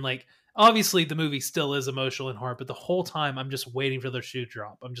happened. And like, obviously the movie still is emotional and hard, but the whole time I'm just waiting for the shoe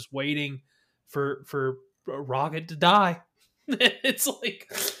drop. I'm just waiting for Rocket to die. It's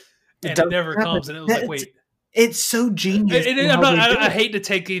like, and it never comes. And it was like, wait, it's so genius. I hate to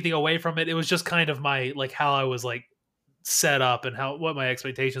take anything away from it. It was just kind of my, like, how I was like set up and what my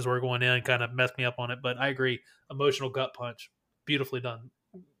expectations were going in kind of messed me up on it. But I agree. Emotional gut punch. Beautifully done.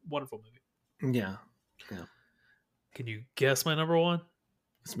 Wonderful movie. Yeah. Yeah. Can you guess my number one?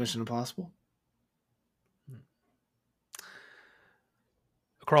 It's Mission Impossible.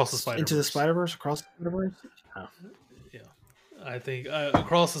 Across the Spider-Verse. Into the Spider-Verse? Across the Spider-Verse? Oh. Yeah. I think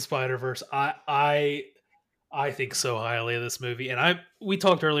Across the Spider-Verse, I think so highly of this movie. And we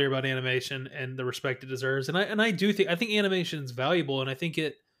talked earlier about animation and the respect it deserves. And I think animation is valuable, and I think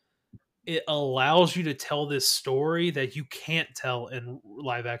it allows you to tell this story that you can't tell in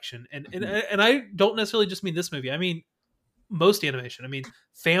live action. And I don't necessarily just mean this movie. I mean most animation. I mean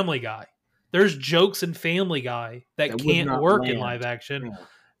Family Guy. There's jokes in Family Guy that can't work in live action. Yeah.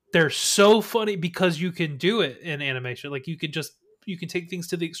 They're so funny because you can do it in animation. Like you can take things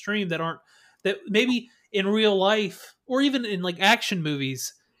to the extreme that maybe in real life or even in like action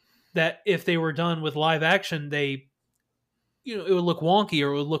movies, that if they were done with live action, it would look wonky,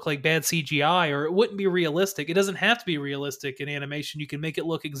 or it would look like bad CGI, or it wouldn't be realistic. It doesn't have to be realistic in animation. You can make it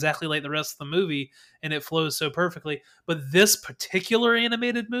look exactly like the rest of the movie, and it flows so perfectly. But this particular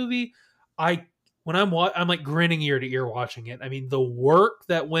animated movie, I'm like grinning ear to ear watching it. I mean, the work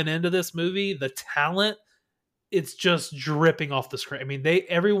that went into this movie, the talent, it's just dripping off the screen. I mean,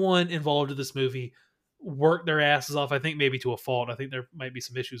 everyone involved in this movie worked their asses off. I think maybe to a fault. I think there might be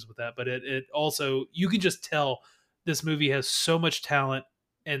some issues with that, but it also, you can just tell this movie has so much talent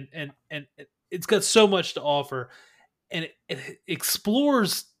and it's got so much to offer, and it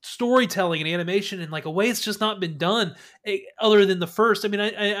explores storytelling and animation in like a way it's just not been done other than the first. I mean,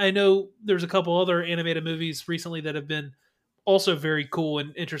 I know there's a couple other animated movies recently that have been also very cool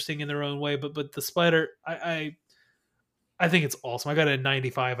and interesting in their own way, but the Spider, I think it's awesome. I got a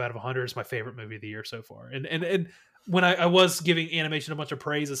 95 out of 100. It's my favorite movie of the year so far. And when I was giving animation a bunch of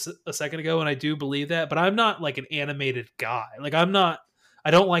praise a second ago, and I do believe that, but I'm not like an animated guy. Like I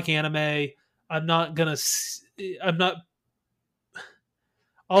don't like anime.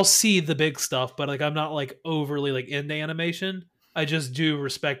 I'll see the big stuff, but like I'm not like overly like into animation. I just do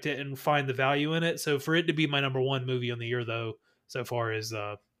respect it and find the value in it. So for it to be my number one movie on the year though, so far is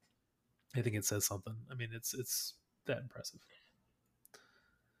I think it says something. I mean, it's that impressive.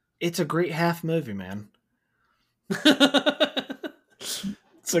 It's a great half movie, man. It's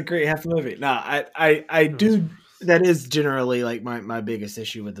a great half movie. No, I do. That is generally like my biggest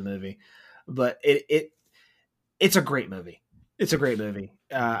issue with the movie, but it's a great movie. It's a great movie.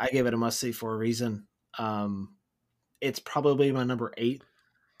 I gave it a must see for a reason. It's probably my number 8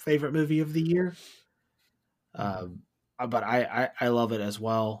 favorite movie of the year. But I love it as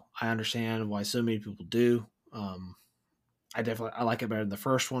well. I understand why so many people do. I like it better than the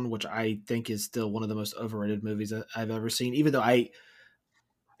first one, which I think is still one of the most overrated movies that I've ever seen. Even though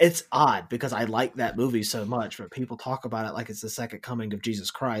it's odd because I like that movie so much, but people talk about it like it's the second coming of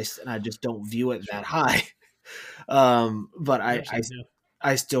Jesus Christ, and I just don't view it that high. But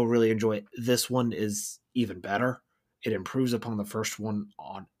I still really enjoy it. This one is even better. It improves upon the first one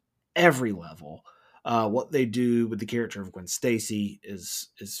on every level. What they do with the character of Gwen Stacy is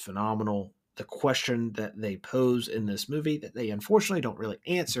phenomenal. The question that they pose in this movie that they unfortunately don't really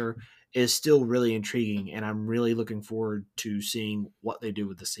answer is still really intriguing, and I'm really looking forward to seeing what they do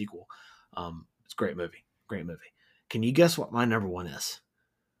with the sequel. It's a great movie. Great movie. Can you guess what my number 1 is?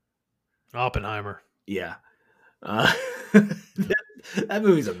 Oppenheimer. Yeah. That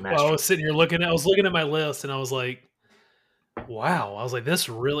movie's a masterpiece. Well, I was sitting here looking at my list, and I was like, wow. I was like,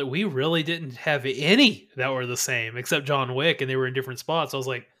 we really didn't have any that were the same except John Wick, and they were in different spots. I was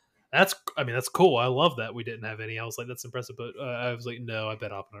like, that's cool. I love that we didn't have any. I was like, that's impressive. But I was like, no, I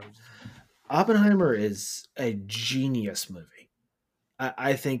bet Oppenheimer. Oppenheimer is a genius movie.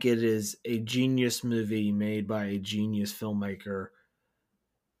 I think it is a genius movie made by a genius filmmaker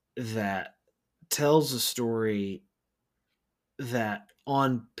that tells a story that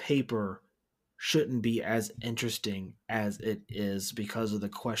on paper shouldn't be as interesting as it is because of the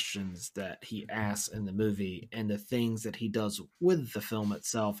questions that he asks in the movie and the things that he does with the film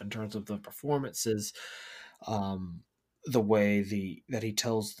itself in terms of the performances, the way that he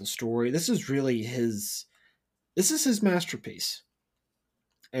tells the story. This is his masterpiece,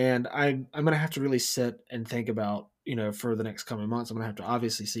 and I'm gonna have to really sit and think about, for the next coming months. I'm gonna have to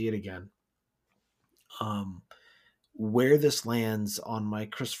obviously see it again. Where this lands on my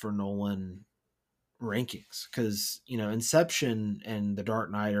Christopher Nolan rankings, because Inception and The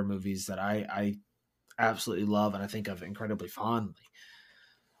Dark Knight are movies that I absolutely love and I think of incredibly fondly.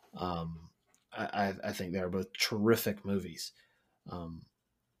 I think they're both terrific movies,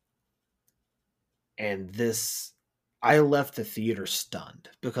 and this, I left the theater stunned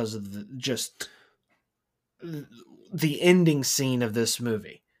because of just the ending scene of this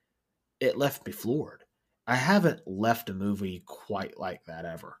movie. It left me floored. I haven't left a movie quite like that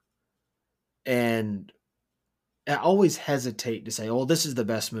ever. And I always hesitate to say, "Oh, this is the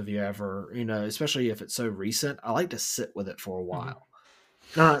best movie ever," especially if it's so recent. I like to sit with it for a while.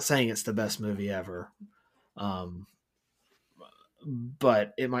 Mm-hmm. I'm not saying it's the best movie ever,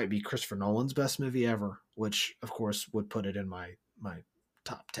 but it might be Christopher Nolan's best movie ever, which, of course, would put it in my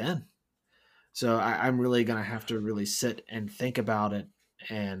top 10. So I'm really going to have to really sit and think about it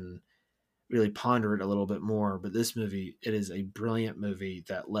and really ponder it a little bit more. But this movie, it is a brilliant movie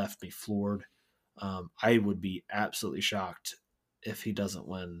that left me floored. I would be absolutely shocked if he doesn't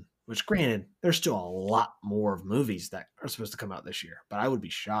win, which, granted, there's still a lot more of movies that are supposed to come out this year, but I would be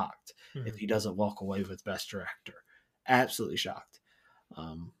shocked if he doesn't walk away with Best Director. Absolutely shocked.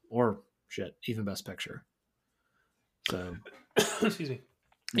 Or shit, even Best Picture. So, excuse me.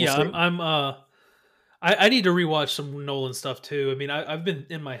 I need to rewatch some Nolan stuff too. I mean, I've been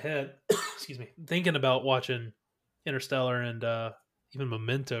in my head, excuse me, thinking about watching Interstellar and even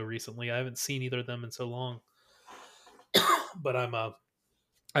Memento recently. I haven't seen either of them in so long, but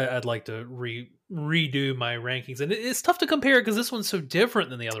I'd like to redo my rankings, and it's tough to compare because this one's so different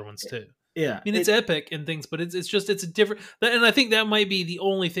than the other ones too. Yeah, I mean, it's epic and things, but it's a different, and I think that might be the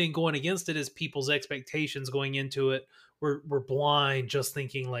only thing going against it is people's expectations going into it. We're blind, just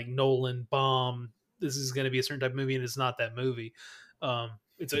thinking like Nolan bomb. This is going to be a certain type of movie, and it's not that movie.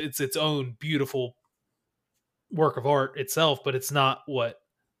 It's its own beautiful work of art itself, but it's not what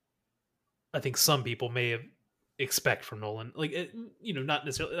I think some people may have expect from Nolan. Like, not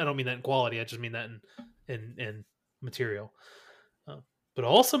necessarily. I don't mean that in quality. I just mean that in material. But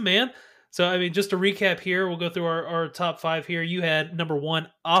awesome, man. So, I mean, just to recap here, we'll go through our top 5 here. You had number 1,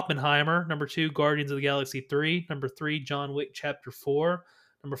 Oppenheimer. Number 2, Guardians of the Galaxy 3. Number 3, John Wick Chapter 4.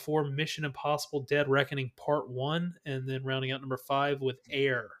 Number 4, Mission Impossible Dead Reckoning Part 1. And then rounding out number 5 with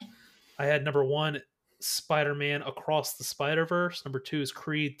Air. I had number 1, Spider-Man Across the Spider-Verse. Number 2 is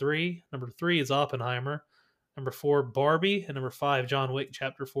Creed 3. Number 3 is Oppenheimer. Number 4, Barbie. And number 5, John Wick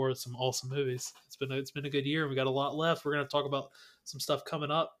Chapter 4. Some awesome movies. It's been a good year. We got a lot left. We're going to talk about some stuff coming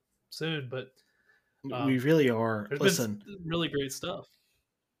up soon, but we really are. Listen, really great stuff.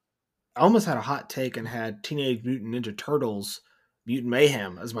 I almost had a hot take and had Teenage Mutant Ninja Turtles Mutant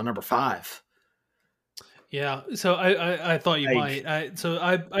Mayhem as my number 5. Yeah, so I thought you might. I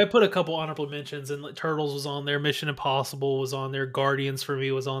put a couple honorable mentions, and Turtles was on there, Mission Impossible was on there, Guardians for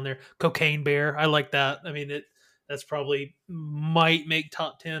me was on there, Cocaine Bear. I like that. I mean, that's probably might make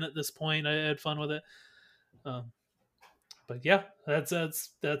top 10 at this point. I had fun with it. But yeah, that's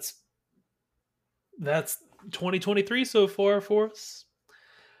 2023 so far for us.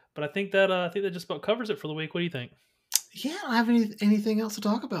 But I think that just about covers it for the week. What do you think? Yeah, I don't have anything else to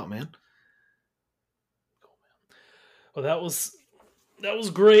talk about, man. Cool, man. Well, that was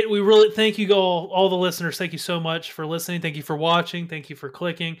great. We really thank you all the listeners. Thank you so much for listening. Thank you for watching. Thank you for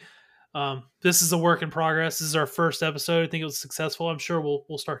clicking. This is a work in progress. This is our first episode. I think it was successful. I'm sure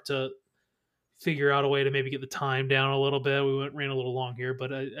we'll start to figure out a way to maybe get the time down a little bit. We ran a little long here,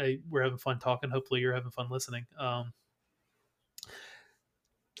 but we're having fun talking. Hopefully you're having fun listening.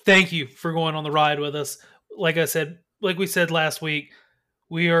 Thank you for going on the ride with us. Like we said last week,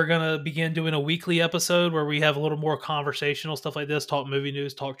 we are going to begin doing a weekly episode where we have a little more conversational stuff like this, talk movie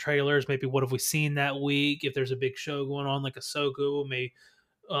news, talk trailers, maybe what have we seen that week. If there's a big show going on like Ahsoka, we may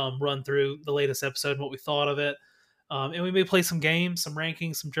run through the latest episode and what we thought of it. And we may play some games, some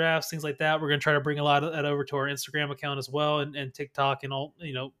rankings, some drafts, things like that. We're going to try to bring a lot of that over to our Instagram account as well, and TikTok and all,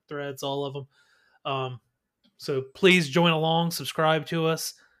 Threads, all of them. So please join along, subscribe to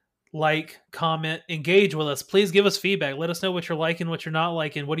us, like, comment, engage with us. Please give us feedback. Let us know what you're liking, what you're not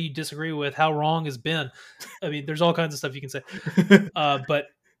liking. What do you disagree with? How wrong has Ben? I mean, there's all kinds of stuff you can say. But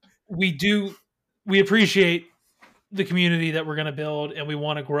we appreciate the community that we're going to build, and we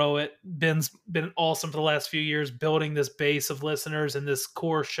want to grow it. Ben's been awesome for the last few years building this base of listeners and this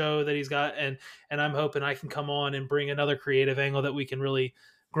core show that he's got. And I'm hoping I can come on and bring another creative angle that we can really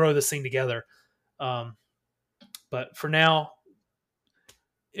grow this thing together. But for now,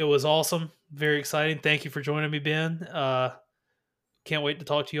 it was awesome. Very exciting. Thank you for joining me, Ben. Can't wait to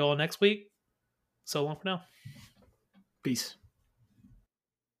talk to you all next week. So long for now. Peace.